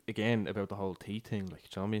again about the whole teeth thing. Like, do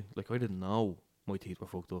you know what I mean? Like I didn't know my teeth were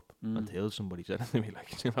fucked up until somebody said it to me. Like,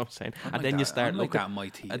 do you know what I'm saying? I'm and like then you that. start I'm like looking that in my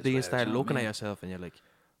teeth and as then you well, start do you know what looking I at mean? yourself, and you're like,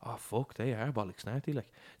 oh fuck, they are bollocks snarty.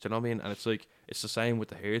 Like, do you know what I mean? And it's like it's the same with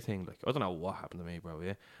the hair thing. Like, I don't know what happened to me, bro.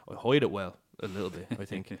 Yeah, I hide it well a little bit, I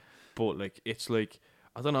think, but like it's like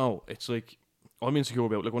I don't know. It's like I'm insecure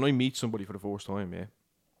about like when I meet somebody for the first time. Yeah.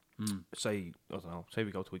 Say I don't know. Say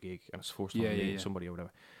we go to a gig and it's the first time meeting somebody or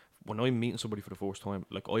whatever. When I'm meeting somebody for the first time,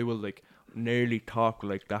 like I will like nearly talk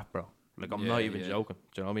like that, bro. Like I'm not even joking.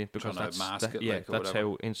 Do you know what I mean? Because Trying to that's mask it, like, or that's whatever.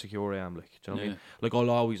 how insecure I am. Like, do you know what I Yeah. mean? Like I'll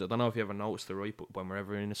always. I don't know if you ever noticed it, right? But when we're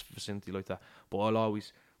ever in this vicinity like that, but I'll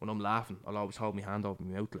always. When I'm laughing, I'll always hold my hand over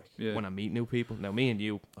my mouth, like when I meet new people. Now, me and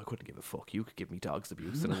you, I couldn't give a fuck. You could give me dog's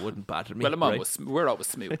abuse, and it wouldn't bother me. Well, right? we're always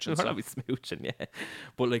smooching. We're so. always smooching, yeah.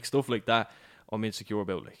 But like stuff like that, I'm insecure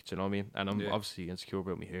about. Like, do you know what I mean? And I'm obviously insecure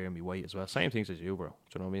about my hair and my weight as well. Same things as you, bro. Do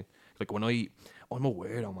you know what I mean? Like when I'm a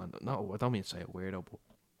weirdo, man. No, I don't mean to say a weirdo, but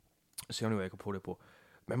it's the only way I could put it. But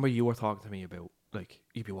remember, you were talking to me about like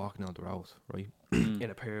you'd be walking down the road, right, in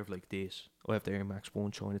a pair of like this. I have the Air Max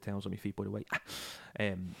 1 Chinatowns on my feet, by the way.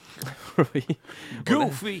 Right.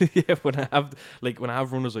 Goofy. Yeah, when I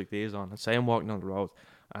have runners like these on, and say I'm walking down the road,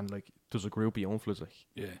 and like there's a group of young fellas, like,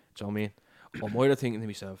 Yeah. do you know what I mean? I'm either thinking to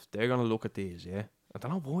myself, they're gonna look at these, yeah. I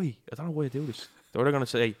don't know why I do this. They're either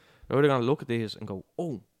gonna look at these and go,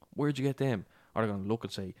 oh, where'd you get them? Or they're gonna look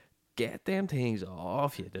and say, get them things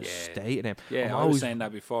off you. The state of them. Yeah, I'm I was always saying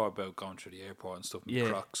that before about going through the airport and stuff. Yeah.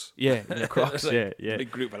 Crocs. Yeah, the Crocs. Like, yeah. Big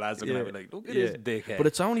group of lads are gonna be like, look at this dickhead. But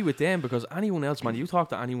it's only with them because anyone else, man. You talk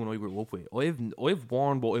to anyone I grew up with. I've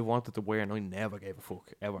worn what I wanted to wear, and I never gave a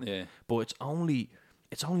fuck ever. Yeah. But it's only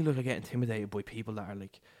like I get intimidated by people that are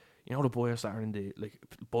like, you know, the boys that are in the like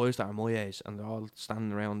boys that are my age, and they're all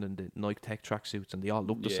standing around in the Nike Tech tracksuits, and they all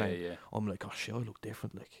look the same. Yeah. I'm like, oh shit, I look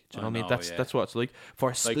different. Like, do you know I what I mean? know, That's what it's like for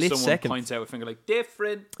a Like split someone second. points out a finger like,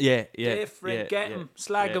 different, different. get him,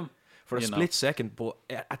 slag him. For a You know. split second, but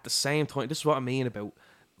at the same time, this is what I mean about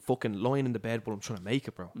fucking lying in the bed, but I'm trying to make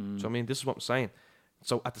it, bro. So I mean, this is what I'm saying.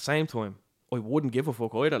 So at the same time, I wouldn't give a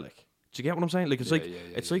fuck either. Like, do you get what I'm saying? Like,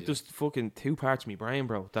 it's there's fucking two parts of my brain,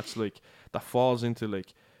 bro. That's like that falls into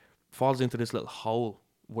this little hole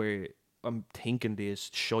where I'm thinking these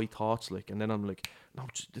shy thoughts, like, and then I'm like, no,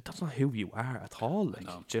 that's not who you are at all. Like,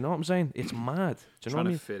 do you know what I'm saying? It's mad. Do you know Trying what I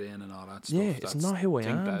mean? to fit in and all that stuff. Yeah, it's not who I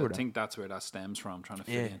am, I brother. think that's where that stems from, trying to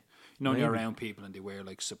fit Yeah, in. You know, when you're maybe. around people and they wear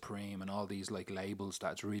like Supreme and all these like labels,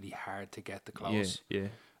 that's really hard to get the clothes. Yeah.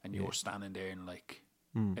 And you're standing there in like,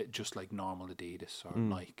 just like normal Adidas or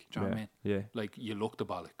Nike. Do you know what I mean? Yeah. Like, you look the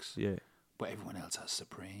bollocks. Yeah. But everyone else has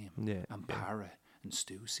Supreme Yeah, and yeah. Para and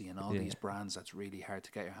Stussy and all these brands that's really hard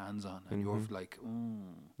to get your hands on. And you're like,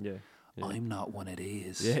 Yeah. I'm not one of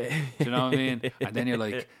these. Yeah. Do you know what I mean? And then you're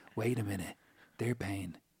like, wait a minute, they're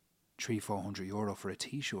paying €300-400 for a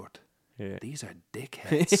t-shirt. Yeah. These are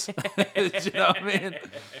dickheads. Do you know what I mean?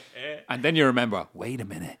 And then you remember, wait a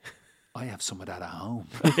minute, I have some of that at home.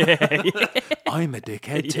 I'm a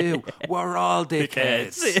dickhead too. We're all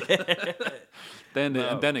dickheads. And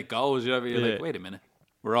then it goes, you know, you're like, wait a minute,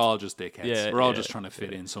 we're all just dickheads. Yeah, we're all yeah, just trying to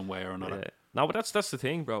fit in some way or another. Yeah. No, but that's the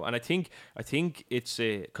thing, bro. And I think it's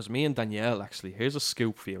because me and Danielle, actually, here's a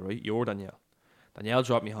scoop for you, right? You're Danielle. Danielle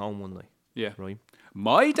dropped me home one night. Yeah. Right.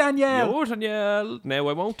 My Danielle. You're Danielle. Now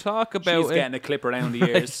I won't talk about She's it. getting a clip around the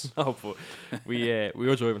ears. No, but we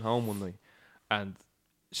were driving home one night, and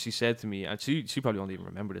she said to me, and she probably won't even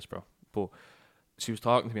remember this, bro, but she was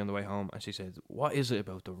talking to me on the way home, and she said, "What is it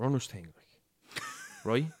about the runners thing, like?"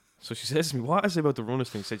 Right? So she says to me, what is it about the runners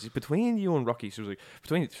thing? She said, between you and Rocky. She was like,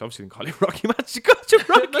 between, she obviously didn't call you Rocky, man. She called you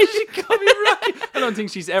Rocky. She called me Rocky. I don't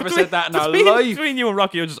think she's ever said that in her life. Between you and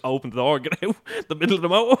Rocky, I just opened the door and get out the middle of the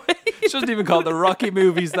motorway. She doesn't even call the Rocky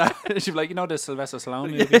movies that. She'd be like, you know the Sylvester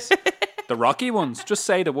Stallone movies? The Rocky ones. Just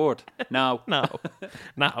say the word. No.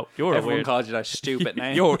 No, you're a Everyone weird. calls you that stupid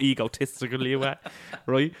name. You're egotistical, you are,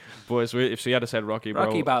 right? But it's weird. If she had said Rocky, bro,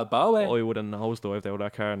 Rocky Balboa. I would have nosedived out of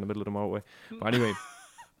that car in the middle of the motorway. But anyway,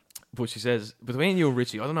 but she says, between you and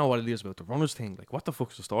Richie, I don't know what it is about the runners thing. Like, what the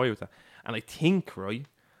fuck's the story with that? And I think, right,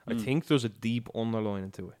 I think there's a deep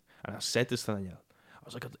underlining to it. And I said this to Danielle. I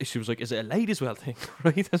was like, she was like, is it a ladies' well thing?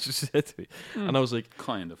 Right? That's what she said to me. And I was like,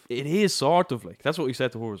 Kind of. it is sort of like, that's what we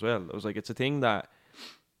said to her as well. I was like, it's a thing that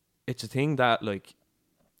like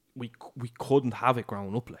we couldn't have it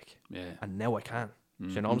growing up, like, Yeah. and now I can. Do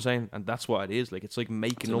you know what I'm saying? And that's what it is. Like, it's like It's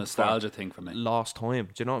making a up nostalgia for thing for me. lost time.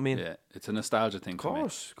 Do you know what I mean? Yeah, it's a nostalgia thing for me.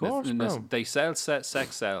 Of course, And this- bro. they sell sex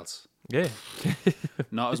sells. Yeah.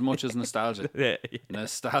 Not as much as nostalgia. Yeah.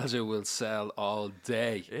 Nostalgia will sell all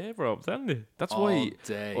day. Yeah, bro, I'm telling you. That's All why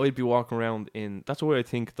day. I'd be walking around in. That's why I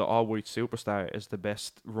think the All White Superstar is the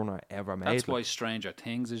best runner ever made. That's like. why Stranger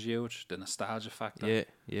Things is huge. The nostalgia factor. Yeah,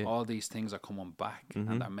 yeah. All these things are coming back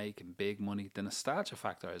and they're making big money. The nostalgia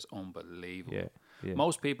factor is unbelievable. Yeah, yeah.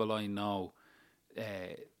 Most people I know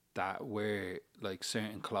that wear like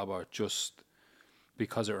certain clobber just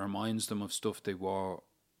because it reminds them of stuff they wore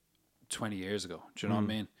 20 years ago. Do you know what I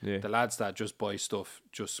mean? yeah. The lads that just buy stuff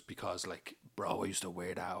just because, like, bro, I used to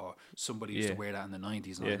wear that, or somebody used to wear that in the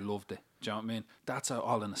 90s and I loved it. Do you know what I mean? That's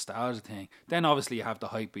all a nostalgia thing. Then obviously you have the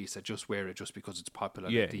hype beasts that just wear it just because it's popular,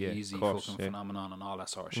 Yeah, like the yeah, easy of course, fucking yeah. phenomenon and all that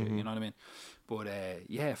sort of shit. You know what I mean? But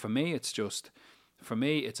yeah, for me, it's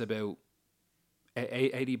about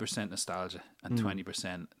 80% nostalgia and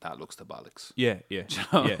 20% that looks the bollocks. Yeah, yeah. Do you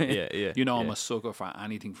know what I mean? yeah. You know, yeah. I'm a sucker for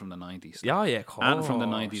anything from the 90s. Yeah, yeah, of course. And from the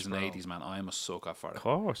 90s and bro. 80s, man, I am a sucker for it. Of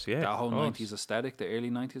course, yeah. That whole of course. 90s aesthetic, the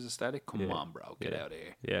early 90s aesthetic, come Yeah. on, bro, get out of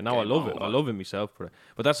here. Yeah, no, I Game love it. over. I love it myself, but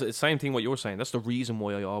that's the same thing what you're saying. That's the reason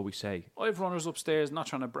why I always say, I have runners upstairs, not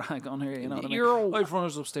trying to brag on here, you know what I mean? You're- I have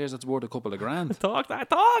runners upstairs that's worth a couple of grand. talk,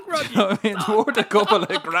 Rocky. You know what I mean? It's worth a couple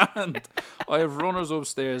of grand. I have runners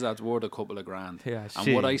upstairs that's worth a couple of grand. Yeah,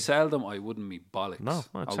 and would I shit. sell them? I wouldn't be bollocks. No,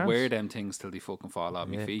 not a I'll chance. wear them things till they fucking fall off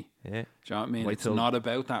my Yeah, feet. yeah. Do you know what I mean? Wait It's till- not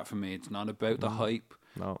about that for me. It's not about the hype.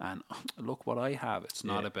 No. And look what I have. It's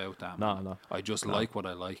not about that. No, man. no. I just like what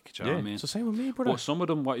I like. Do you know Yeah, what I mean? it's the same with me, brother. But some of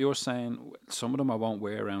them, what you're saying, some of them I won't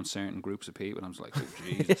wear around certain groups of people. I'm just like, oh,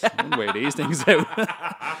 Jesus, I wouldn't wear these things out.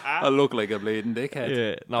 I look like a bleeding dickhead.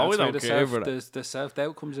 Yeah. No, That's I where don't care for that. the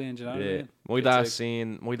self-doubt comes in, do you know what I Yeah, mean? my It's dad's a-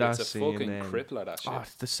 saying, It's a fucking crippler, that shit. Oh,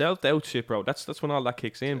 the self-doubt shit, bro. That's when all that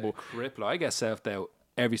kicks in. But Crippler. I get self-doubt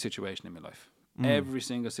every situation in my life. Every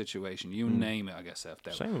single situation. You name it, I get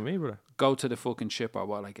self-doubt. same with me, brother. Go to the fucking chip or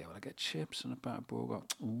what I get. Well, I get chips and a bad burger.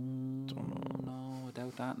 No, I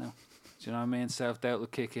doubt that now. Do you know what I mean? Self-doubt will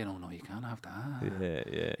kick in. Oh, no, you can't have that. Yeah,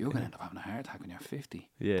 yeah. You're going to end up having a heart attack when you're 50.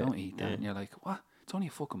 Yeah, Don't eat that. yeah. And you're like, what? It's only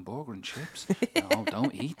a fucking burger and chips. No,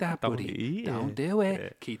 don't eat that, Don't buddy. eat Don't it. do it. Yeah.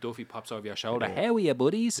 Keith Duffy pops over your shoulder. How are you,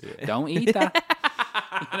 buddies? Don't eat that.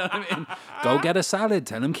 You know what I mean? Go get a salad.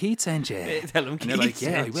 Tell him Keith sent you. Tell him And you're like, Keith yeah,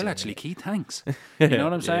 I sent will you. actually, Keith, thanks. You know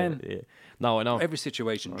what I'm saying? Yeah. No, I know. Every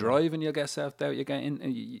situation, driving, you'll get self-doubt. You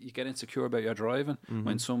get insecure about your driving.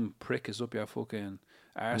 When some prick is up your fucking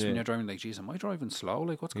arse when Yeah. you're driving, like, geez, am I driving slow?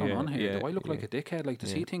 Like, what's going Yeah, on here? yeah, Do I look like yeah. a dickhead? Like,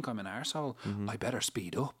 does he think I'm an arsehole? I better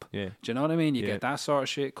speed up. Yeah. Do you know what I mean? You Yeah. get that sort of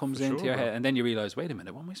shit comes For into sure, your bro. head, and then you realise, wait a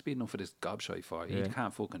minute, what am I speeding up for this gobshite for? You Yeah.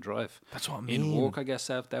 can't fucking drive. That's what I In mean. work, I get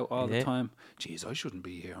self-doubt all the Yeah. time. Jeez, I shouldn't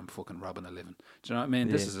be here. I'm fucking robbing a living. Do you know what I mean?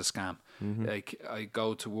 This Yeah. is a scam. Like, I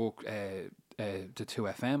go to work to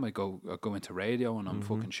 2FM, I go into radio and I'm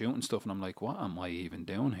fucking shooting stuff and I'm like, what am I even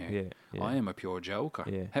doing here? Yeah, yeah. I am a pure joker.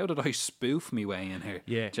 Yeah. How did I spoof me way in here?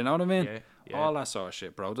 Yeah. Do you know what I mean? Yeah, yeah. All that sort of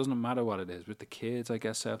shit, bro. It doesn't matter what it is. With the kids, I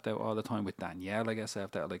get self-doubt all the time. With Danielle, I get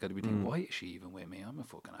self-doubt. Like, I'd be thinking, why is she even with me? I'm a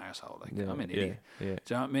fucking arsehole. Like, Yeah, I'm an yeah, idiot. yeah. Do you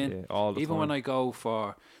know what I mean? Yeah, all the Even when time. I go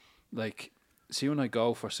for, like, when I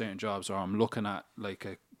go for certain jobs or I'm looking at, like,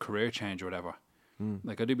 a career change or whatever,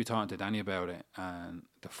 like, I do be talking to Danny about it, and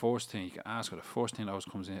the first thing you can ask her, the first thing that always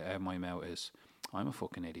comes out of my mouth is, I'm a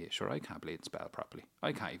fucking idiot. Sure, I can't bleed and spell properly.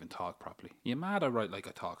 I can't even talk properly. You mad I write like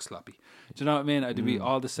I talk sloppy. Do you know what I mean? I'd be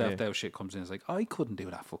all the self-doubt shit comes in. It's like, I couldn't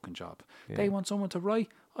do that fucking job. They want someone to write.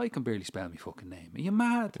 I can barely spell my fucking name. Are you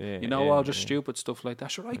mad? Yeah, you know, yeah, all just stupid stuff like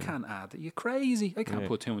that. Sure, I can't add. Are you crazy? I can't Yeah.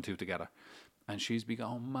 put two and two together. And she's be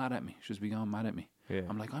going mad at me. She's be going mad at me. Yeah.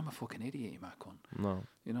 I'm like, I'm a fucking idiot, you mad cunt. No.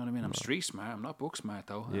 You know what I mean? I'm street smart. I'm not book smart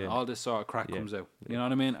though. And Yeah. all this sort of crack Yeah. comes out. You know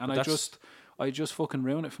what I mean? And But I that's- I just fucking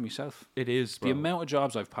ruin it for myself. It is, bro. The amount of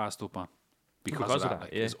jobs I've passed up on because of that,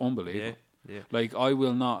 like, is unbelievable. Yeah. Like, I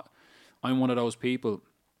will not. I'm one of those people.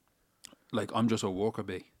 Like, I'm just a worker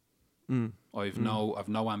bee. I've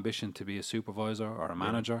no ambition to be a supervisor or a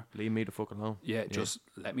manager. Leave me the fuck alone. Yeah, just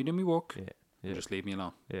let me do my work. Yeah. And just leave me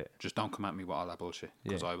alone. Yeah. Just don't come at me with all that bullshit,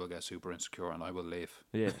 because I will get super insecure and I will leave.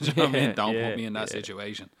 Yeah. Do you know what I mean? Don't put me in that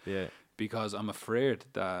situation. Yeah. Because I'm afraid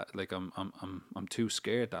that, like, I'm too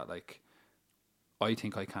scared that, like, I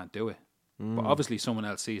think I can't do it. But obviously someone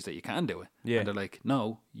else sees that you can do it. Yeah. And they're like,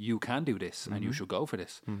 no, you can do this and you should go for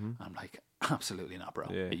this. I'm like, absolutely not, bro.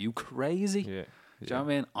 Yeah. Are you crazy? Yeah. Do you know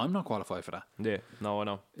what I mean? I'm not qualified for that. Yeah. No, I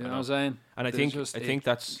know. You know what I'm saying? And I There's think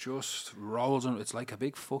that's just rolls on. It's like a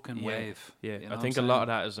big fucking wave. Yeah, You know I what think I'm a lot saying? of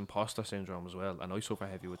that is imposter syndrome as well, and I suffer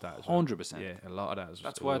heavy with that as well. 100%. Yeah, a lot of that is.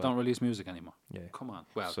 That's why I don't release music anymore. Yeah. Come on.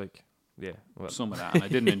 Well, It's like, yeah, well, some of that, and I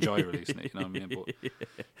didn't enjoy releasing it. You know what I mean? But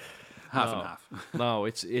half and half. no,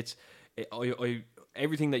 I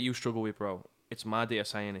everything that you struggle with, bro. It's mad that you're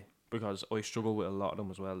saying it because I struggle with a lot of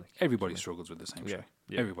them as well. Like, Everybody struggles with the same shit.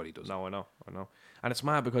 Everybody does. No, I know, and it's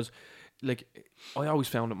mad because, like, I always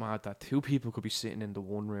found it mad that two people could be sitting in the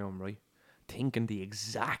one room, right, thinking the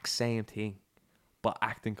exact same thing, but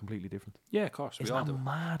acting completely different. Yeah, of course. Isn't We all that do it.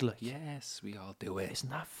 mad? Like, Yes, we all do it.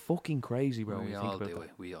 isn't that fucking crazy, bro? when We you think all about do that?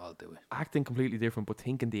 it. We all do it. Acting completely different, but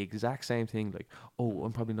thinking the exact same thing. Like, oh,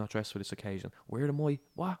 I'm probably not dressed for this occasion. Where am I?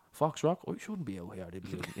 What? Fox Rock? I shouldn't be out here.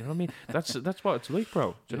 You know what I mean? That's what it's like,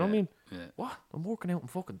 bro. Do you know what I mean? Yeah. What? I'm working out in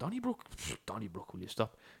fucking Donnybrook. Donnybrook, will you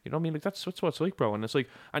stop? You know what I mean? Like, that's what it's like, bro. And it's like,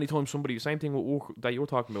 anytime somebody, same thing with work that you're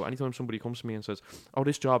talking about, anytime somebody comes to me and says, oh,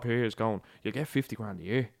 this job here is going, you'll get 50 grand a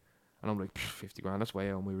year. And I'm like, 50 grand, that's way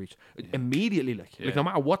out of my reach. Immediately, like, no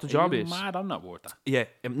matter what the job Are you is. mad? I'm not worth that. Yeah,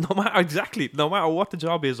 no matter what the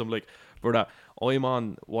job is, I'm like, brother, I'm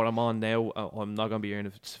on what I'm on now. I'm not gonna be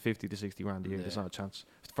earning 50 to 60 grand a year. There's not a chance.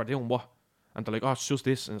 For doing what? And they're like, oh, it's just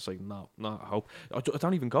this, and it's like, no, I hope. I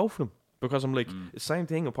don't even go for them because I'm like, the same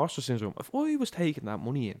thing, imposter syndrome. If I was taking that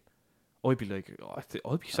money in, I'd be like,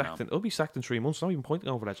 I'd be sacked. I'd be sacked in 3 months. Not even pointing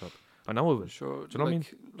over that job. I know I would. Sure. Do you know what I mean?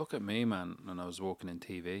 Look at me, man. When I was working in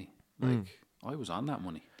TV, like, I was on that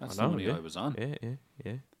money. That's I know, the money yeah. I was on.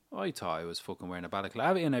 Yeah. I thought I was fucking wearing a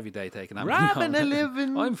balaclava in every day, taking that Robbing money a home.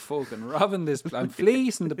 living. I'm fucking robbing this. I'm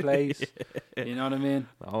fleecing the place. You know what I mean?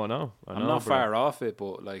 Oh, I know. I'm not bro. far off it,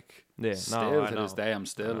 but, like, Yeah, still I to this know. day, I'm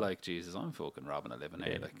still like, Jesus, I'm fucking robbing a living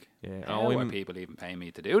here. Like, Yeah. how are people even paying me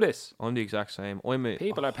to do this? I'm the exact same.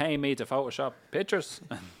 People are paying me to Photoshop pictures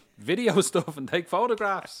and video stuff and take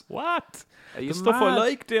photographs. What? Are you The stuff I mad?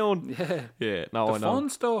 like doing. Yeah. Yeah, no, The I know. fun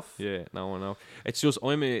stuff. Yeah, no, I know. It's just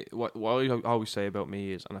what I always say about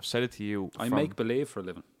me is, and I've said it to you. I make believe for a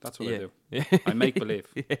living. That's what I do. Yeah. I make believe.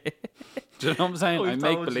 Do you know what I'm saying? I I've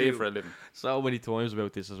make told believe you. for a living. So many times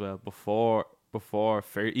about this as well. Before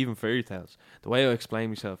even fairy tales, the way I explain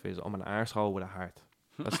myself is I'm an arsehole with a heart.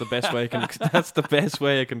 That's the best way I can. That's the best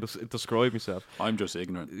way I can describe myself. I'm just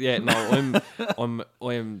ignorant. Yeah, no, I'm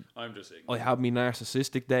just ignorant. I have me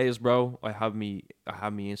narcissistic days, bro. I have me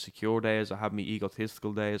insecure days. I have me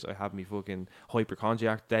egotistical days. I have me fucking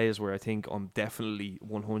hypochondriac days where I think I'm definitely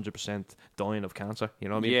 100% dying of cancer. You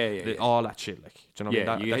know what I mean? Yeah. All that shit, like, do you know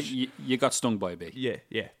what I mean? You got stung by a bee. Yeah.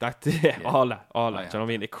 All that. Do you know what I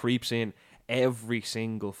mean? It creeps in every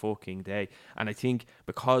single fucking day, and I think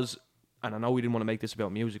because. And I know we didn't want to make this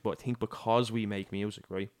about music, but I think because we make music,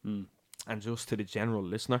 right? And just to the general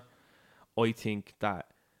listener, I think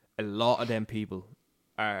that a lot of them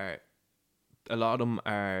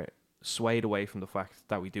are swayed away from the fact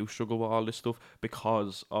that we do struggle with all this stuff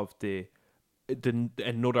because of the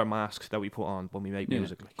another mask that we put on when we make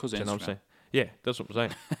music. Like, 'cause do you know what I'm Instagram. saying? Yeah, that's what I'm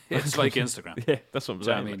saying. It's like Instagram. Yeah, that's what I'm Do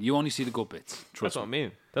you know saying. what I mean? You only see the good bits. That's what I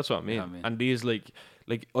mean. That's what I mean. know what I mean? And these like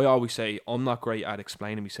I always say, I'm not great at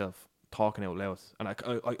explaining myself, talking out loud, and I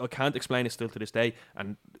can't explain it still to this day.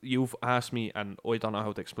 And you've asked me, and I don't know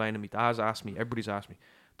how to explain it. My dad's asked me, everybody's asked me.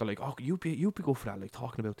 They're like, oh, you'd be good for that, like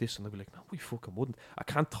talking about this, and I'll be like, no, we fucking wouldn't. I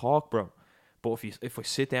can't talk, bro. But if I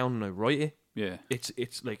sit down and I write it, Yeah.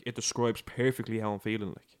 it's like it describes perfectly how I'm feeling.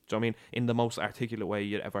 Like, do you know what I mean? In the most articulate way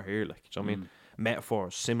you'd ever hear. Like, do you know what I mean?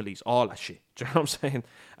 Metaphors, similes, all that shit. Do you know what I'm saying?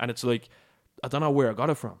 And it's like, I don't know where I got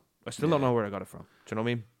it from. I still don't know where I got it from. Do you know what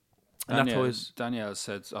I mean? And Danielle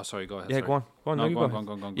said, oh, sorry, go ahead. Yeah, sorry. go on. No, You go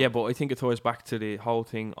on. Yeah, but I think it ties back to the whole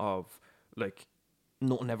thing of, like,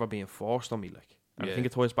 nothing ever being forced on me. Like, and I think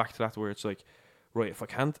it ties back to that where it's like, right, if I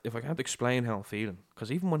can't explain how I'm feeling,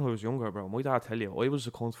 because even when I was younger, bro, my dad tell you I was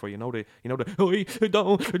a cunt for that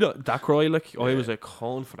cry, like I was a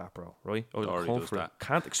cunt for that, bro. Right, I was Dory a cunt does for that.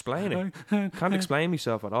 Can't explain it. Can't explain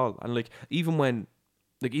myself at all. And like even when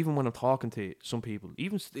like even when I'm talking to some people,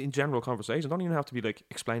 even in general conversation, I don't even have to be like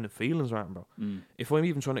explaining feelings or anything, bro. If I'm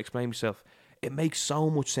even trying to explain myself, it makes so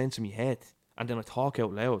much sense in my head, and then I talk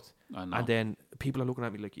out loud, I know. and then people are looking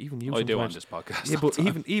at me like, even you. I do on sometimes. this podcast. Yeah, but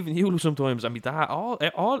sometimes. even you sometimes, and me dad,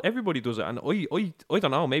 all everybody does it, and I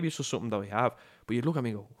don't know, maybe it's just something that I have, but you look at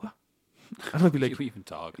me and go, what? And I'd be like, you even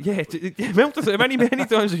talk. yeah, many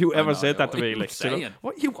times have you ever know, said that what to are me, you like, you know, saying?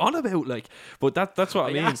 what are you on about, like? But that's what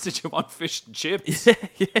I mean. asked if you want fish and chips.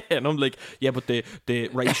 Yeah, and I'm like, yeah, but the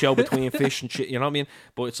ratio between fish and shit, you know what I mean?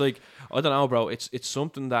 But it's like, I don't know, bro. It's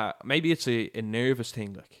something that maybe it's a nervous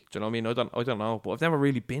thing, like, do you know what I mean? I don't know, but I've never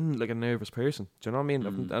really been like a nervous person. Do you know what I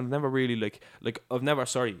mean? I've never really like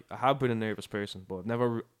I have been a nervous person, but I've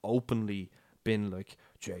never openly been like,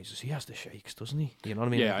 Jesus, he has the shakes, doesn't he? You know what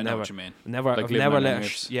I mean? Yeah, I've I know never, what you mean. Never, Like I've living never on your let,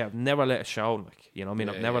 nerves. I've never let it show, like, you know what I mean?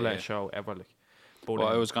 Yeah, I've never yeah, let yeah. it show ever, like. But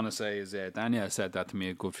What I was gonna say is, Danielle said that to me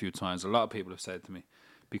a good few times. A lot of people have said to me,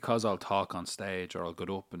 because I'll talk on stage or I'll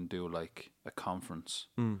get up and do like a conference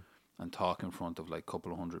and talk in front of like a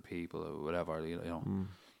couple of hundred people or whatever, you know.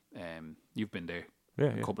 You've been there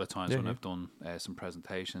yeah, a couple of times Yeah, when yeah. I've done some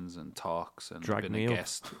presentations and talks and Dragged been me a up.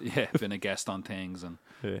 guest. Yeah, been a guest on things and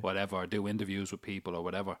Yeah. whatever. Do interviews with people or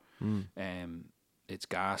whatever. It's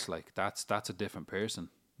gas. Like that's a different person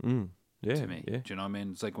Yeah, to me. yeah. Do you know what I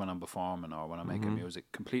mean? It's like when I'm performing or when I'm making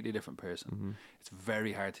music, completely different person. It's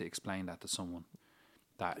very hard to explain that to someone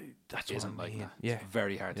that That's what isn't I like mean. that. Yeah. It's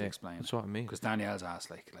very hard to Yeah, explain. that's what I mean. Because Danielle's asked,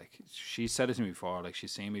 like she said it to me before, like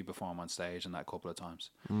she's seen me perform on stage and that a couple of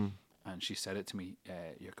times, and she said it to me.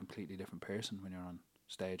 You're a completely different person when you're on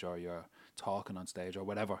stage or you're talking on stage or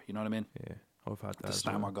whatever. You know what I mean? Yeah, I've had that. The as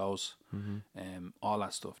stammer well. goes, all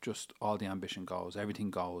that stuff, just all the ambition goes,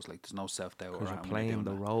 everything goes. Like there's no self doubt. Because you're playing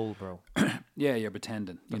the role, bro. Yeah, you're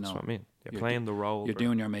pretending. You That's know, what I mean. You're You're playing the role. you're bro.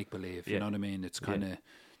 doing your make believe. You Yeah. know what I mean? It's kind of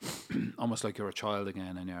almost like you're a child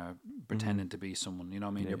again, and you're pretending to be someone. You know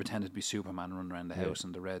what I mean? Yeah. You're pretending to be Superman running around the house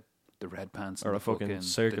in the red pants or and a the fucking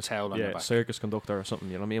circus, the towel on your back. circus conductor or something.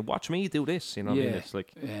 You know what I mean? Watch me do this. You know what I mean? It's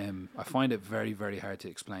like I find it very, very hard to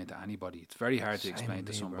explain to anybody. It's very hard to Same explain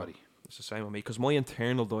with to me, bro. somebody. it's the same with me because my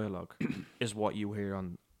internal dialogue is what you hear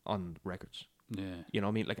on records. Yeah. You know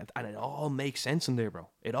what I mean? Like, and it all makes sense in there, bro.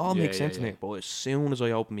 It all Yeah, makes yeah, sense in yeah. there. But as soon as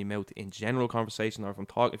I open my mouth in general conversation, or if I'm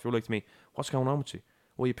talking, if you're like to me, what's going on with you?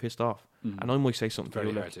 Why are you pissed off? And I might say something Very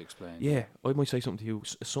to you hard like, to explain. yeah, I might say something to you,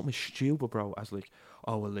 something stupid, bro, as like,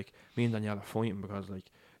 oh well, like me and Danielle are fighting because like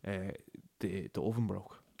the oven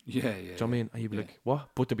broke. Yeah, yeah. Do you know what I mean? And you'd be yeah. like, what?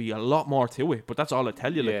 But there'd be a lot more to it. But that's all I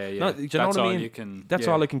tell you. Like, Yeah, yeah. no, do you know That's what I all mean? you can- That's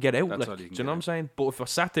yeah, all I can get out. that's Like, all do you you can know what get I'm out. saying? But if I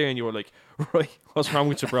sat there and you were like, right, what's wrong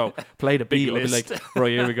with you, bro? Play the beat. I'd be list. like, right,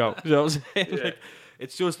 here we go. Do you know what I'm saying? Yeah. Like,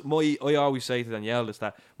 it's just I always say to Danielle is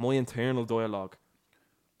that my internal dialogue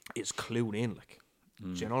is clued in. Like, do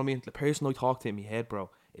you know what I mean? The person I talk to in my head, bro,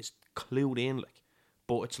 is clued in. Like,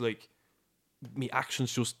 but it's like, me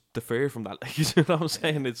actions just differ from that. Like, you know what I'm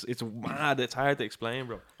saying? It's mad. It's hard to explain,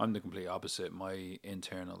 bro. I'm the complete opposite. My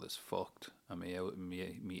internal is fucked, and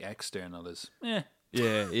me external is Yeah.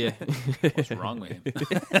 what's wrong with him? Do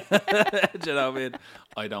you know what I mean?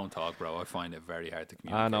 I don't talk, bro. I find it very hard to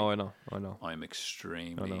communicate. I know. I'm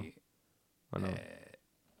extremely. I know.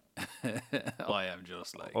 I am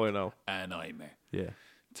just like I know. a nightmare Yeah.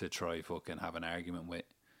 to try fucking have an argument with.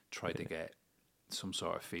 Try to get some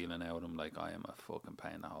sort of feeling out of them. Like I am a fucking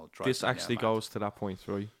pain in the hole. This actually goes to that point,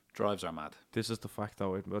 right? Drives are mad. This is the fact,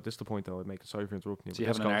 though. This is the point, though. I'd make. Sorry for interrupting you. So you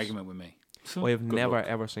but having an this goes- argument with me? I have Good never luck.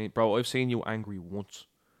 ever seen, bro. I've seen you angry once.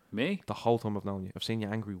 Me? The whole time I've known you, I've seen you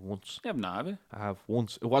angry once. You haven't, have you? I have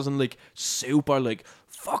once. It wasn't like super like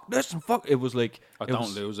fuck this and fuck. It was like I it don't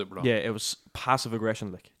was- lose it, bro. Yeah, it was passive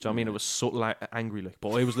aggression. Like, do you know what I mean? It was subtle angry. Like, but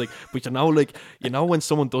I was like, but you know, like when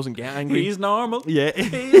someone doesn't get angry. He's normal. Yeah,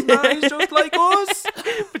 He's just like us.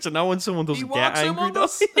 but you know when someone He doesn't get walks angry. among Though?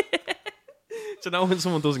 us. Do you know when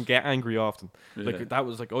someone doesn't get angry often? Yeah. Like that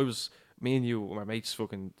was like me and you were mates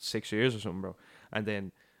fucking 6 years or something, bro. And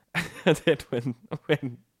then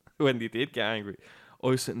when they did get angry, I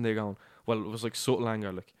was sitting there going, well, it was like subtle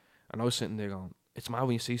anger, like, and I was sitting there going, it's mad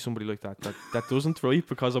when you see somebody like that doesn't, right?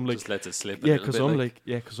 Because I'm like, Just lets it slip. yeah, because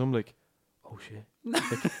I'm like, oh shit,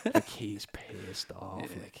 like he's pissed off,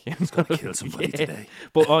 like he's gonna kill somebody today.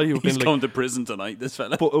 But all you've He's been like, going to prison tonight. This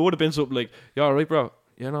fella. but it would have been something like, yeah, all right, bro,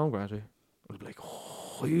 yeah, no, I'm grand. I'd be like,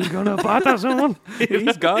 oh, you gonna batter someone?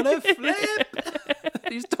 He's gonna flip.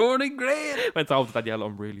 He's turning grey. Went out to Danielle,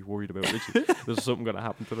 I'm really worried about Richie. There's something gonna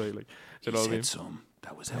happen today, like, do you know what I mean? Some.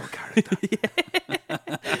 That was our character.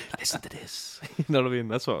 Listen to this. You know what I mean?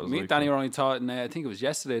 That's what I was Me like. and Danny were only talking. I think it was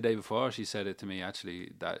yesterday, the day before. She said it to me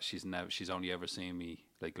actually that she's only ever seen me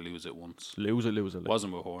like lose it once. Lose it. It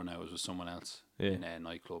wasn't with her now, it was with someone else Yeah. in a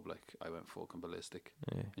nightclub. Like, I went fucking ballistic.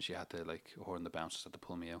 Yeah. And she had to, like, her and the bouncers had to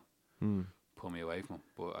pull me out. Hmm. Pull me away from him.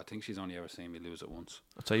 But I think she's only ever seen me lose it once.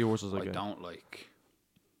 I'd say yours is like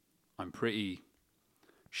I'm pretty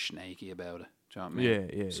snaky about it. Do you know what I mean?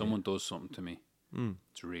 Yeah. Someone does something to me. Mm.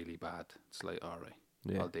 It's really bad. It's like, all right,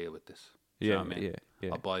 Yeah. I'll deal with this. Do you know what I mean? Yeah.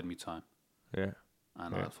 I'll bide me time. Yeah.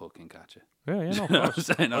 And Yeah. I'll fucking catch you. Yeah, You no, know of what I'm course.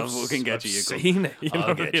 saying? I'll fucking get you. I've seen it. You know I'll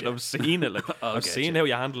what I get mean? you. I've seen it. Like, I'll I've get seen you. how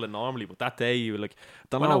you handle it normally, but that day you were like,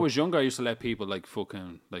 don't When know. I was younger, I used to let people like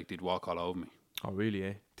fucking like they'd walk all over me. Oh, really?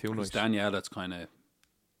 Eh? Too nice. Because Danielle, that's kind of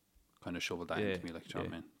shoveled that Yeah, into me. Like, do you know what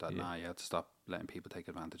I mean? That yeah. you have to stop letting people take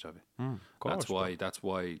advantage of you. Of course, That's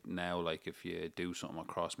why now, like, if you do something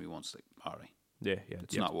across me once, like, all right, Yeah.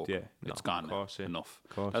 it's not working. Yeah. It's No, gone of now. course, yeah. Enough.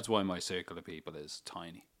 Of course. That's why my circle of people is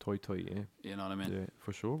tiny. Tight, yeah. You know what I mean? Yeah,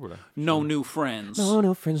 for sure, brother. No new friends.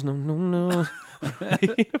 No friends, no.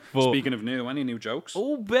 Speaking of new, any new jokes?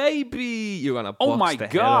 Oh, baby! You're gonna box Oh my the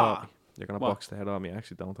head God. off me. You're gonna What? box the head off me. I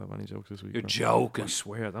actually don't have any jokes this week. You're bro. joking. I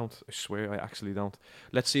swear I don't. I swear I actually don't.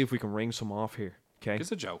 Let's see if we can ring some off here. Okay.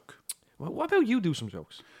 It's a joke. Well, what about you do some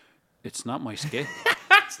jokes? It's not my skit.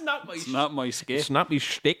 That's not my It's not my skit. It's not me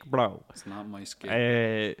shtick, bro. It's not my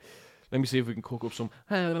skit. Let me see if we can cook up some.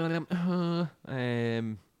 The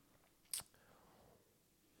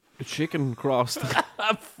chicken crust.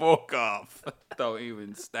 Fuck off. Don't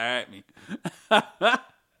even start me.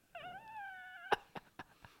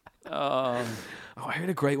 Oh, I heard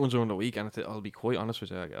a great ones during the week, and I'll be quite honest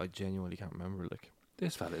with you, I genuinely can't remember. Like,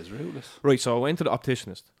 This fella is ruthless. right, so I went to the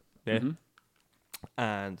opticianist, yeah, Mhm.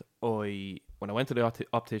 and when I went to the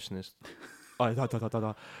opticianist, when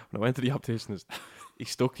I went to the opticianist, he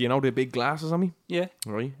stuck, the big glasses on me, Yeah.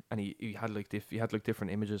 right, and he had like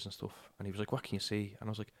different images and stuff, and he was like, "What can you see?" And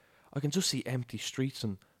I was like, "I can just see empty streets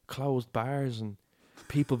and closed bars and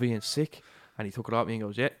people being sick." And he took it off me and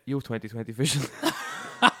goes, "Yeah, you have 20/20 vision."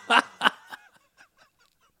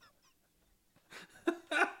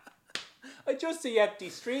 I just see empty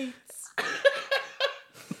streets.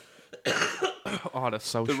 Oh, that's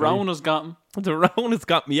so The shy. Rona's got him. The Rona's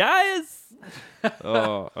got me eyes.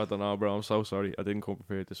 Oh, I don't know, bro. I'm so sorry. I didn't come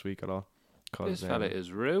prepared this week at all. This fella is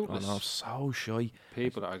I ruthless. know, I'm so shy.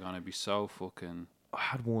 People are going to be so fucking... I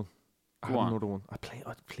had one. I Go had on. another one.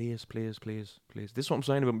 Please. This is what I'm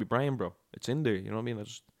saying about my brain, bro. It's in there. You know what I mean?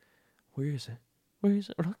 Where is it? Where is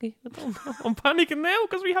it, Rocky? I don't know. I'm panicking now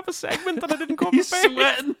because we have a segment that I didn't come He's prepared.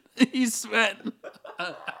 sweating. He's sweating.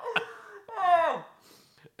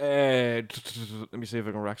 Let me see if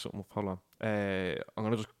I can rack something up. Hold on. I'm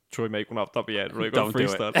gonna just try and make one off the top of your head. Right, I'm Don't gonna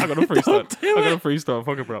do it. freestyle. I'm gonna freestyle. Don't do I'm gonna it. freestyle.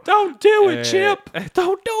 Fuck it, bro. Don't do it, Chip.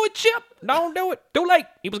 Don't do it, Chip. Don't do it. Too late.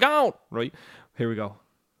 He was gone. Right. Here we go.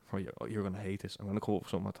 Right, you're gonna hate this. I'm gonna call up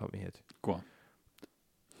something on top of my head. Go on.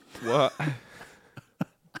 What?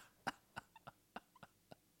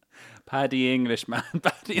 Paddy English, man.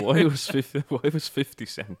 Paddy Why was 50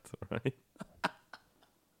 Cent? Right.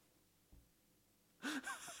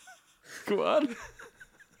 Go on.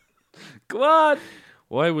 Go on.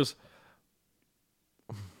 Why was?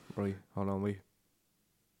 Right. Hold on. Wait.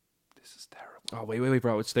 This is terrible. Oh wait,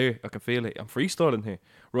 bro. It's there. I can feel it. I'm freestyling here.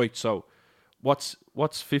 Right. So, what's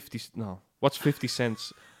 50? No. What's 50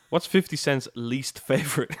 Cent's? What's 50 Cent's least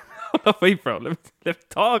favorite? Wait, bro. Let me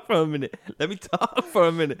talk for a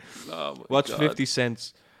minute. Oh my What's God. 50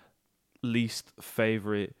 Cent's least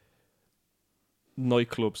favorite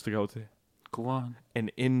nightclubs to go to? Go on.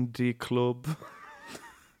 An indie club.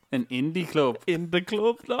 An indie club. In the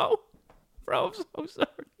club? No. Bro, I'm so sorry.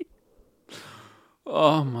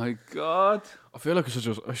 Oh my God. I feel like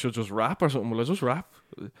I should just rap or something. Will I just rap?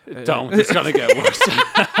 Don't. It's going to get worse.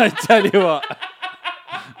 I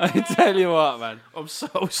tell you what, man. I'm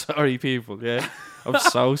so sorry, people. Yeah, I'm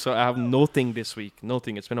so sorry. I have nothing this week.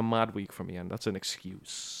 Nothing. It's been a mad week for me, and that's an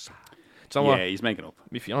excuse. So Yeah, he's making up.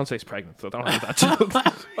 my fiance's pregnant, so I don't have that joke.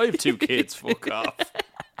 I have 2 kids. Fuck off.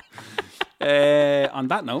 On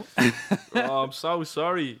that note, Oh, I'm so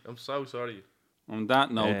sorry.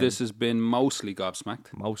 this has been mostly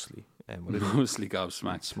gobsmacked. Mostly. Mostly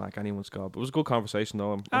gobsmacked. Smack anyone's gob. It was a good conversation,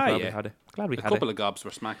 though. I'm Ah, glad yeah. we had it. Glad we A had couple it. of gobs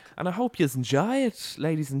were smacked. And I hope you enjoy it,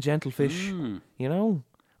 ladies and gentlefish. You know,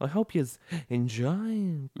 I hope you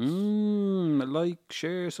enjoy it. Like,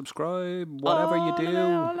 share, subscribe, whatever you do.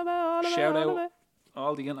 Shout out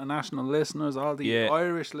all the international listeners, all the Yeah.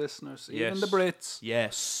 Irish listeners, even the Brits.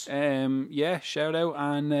 Yes. Yeah, shout out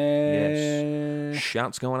and Yes.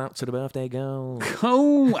 Shouts going out to the birthday girl.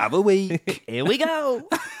 Oh, have a week. Here we go.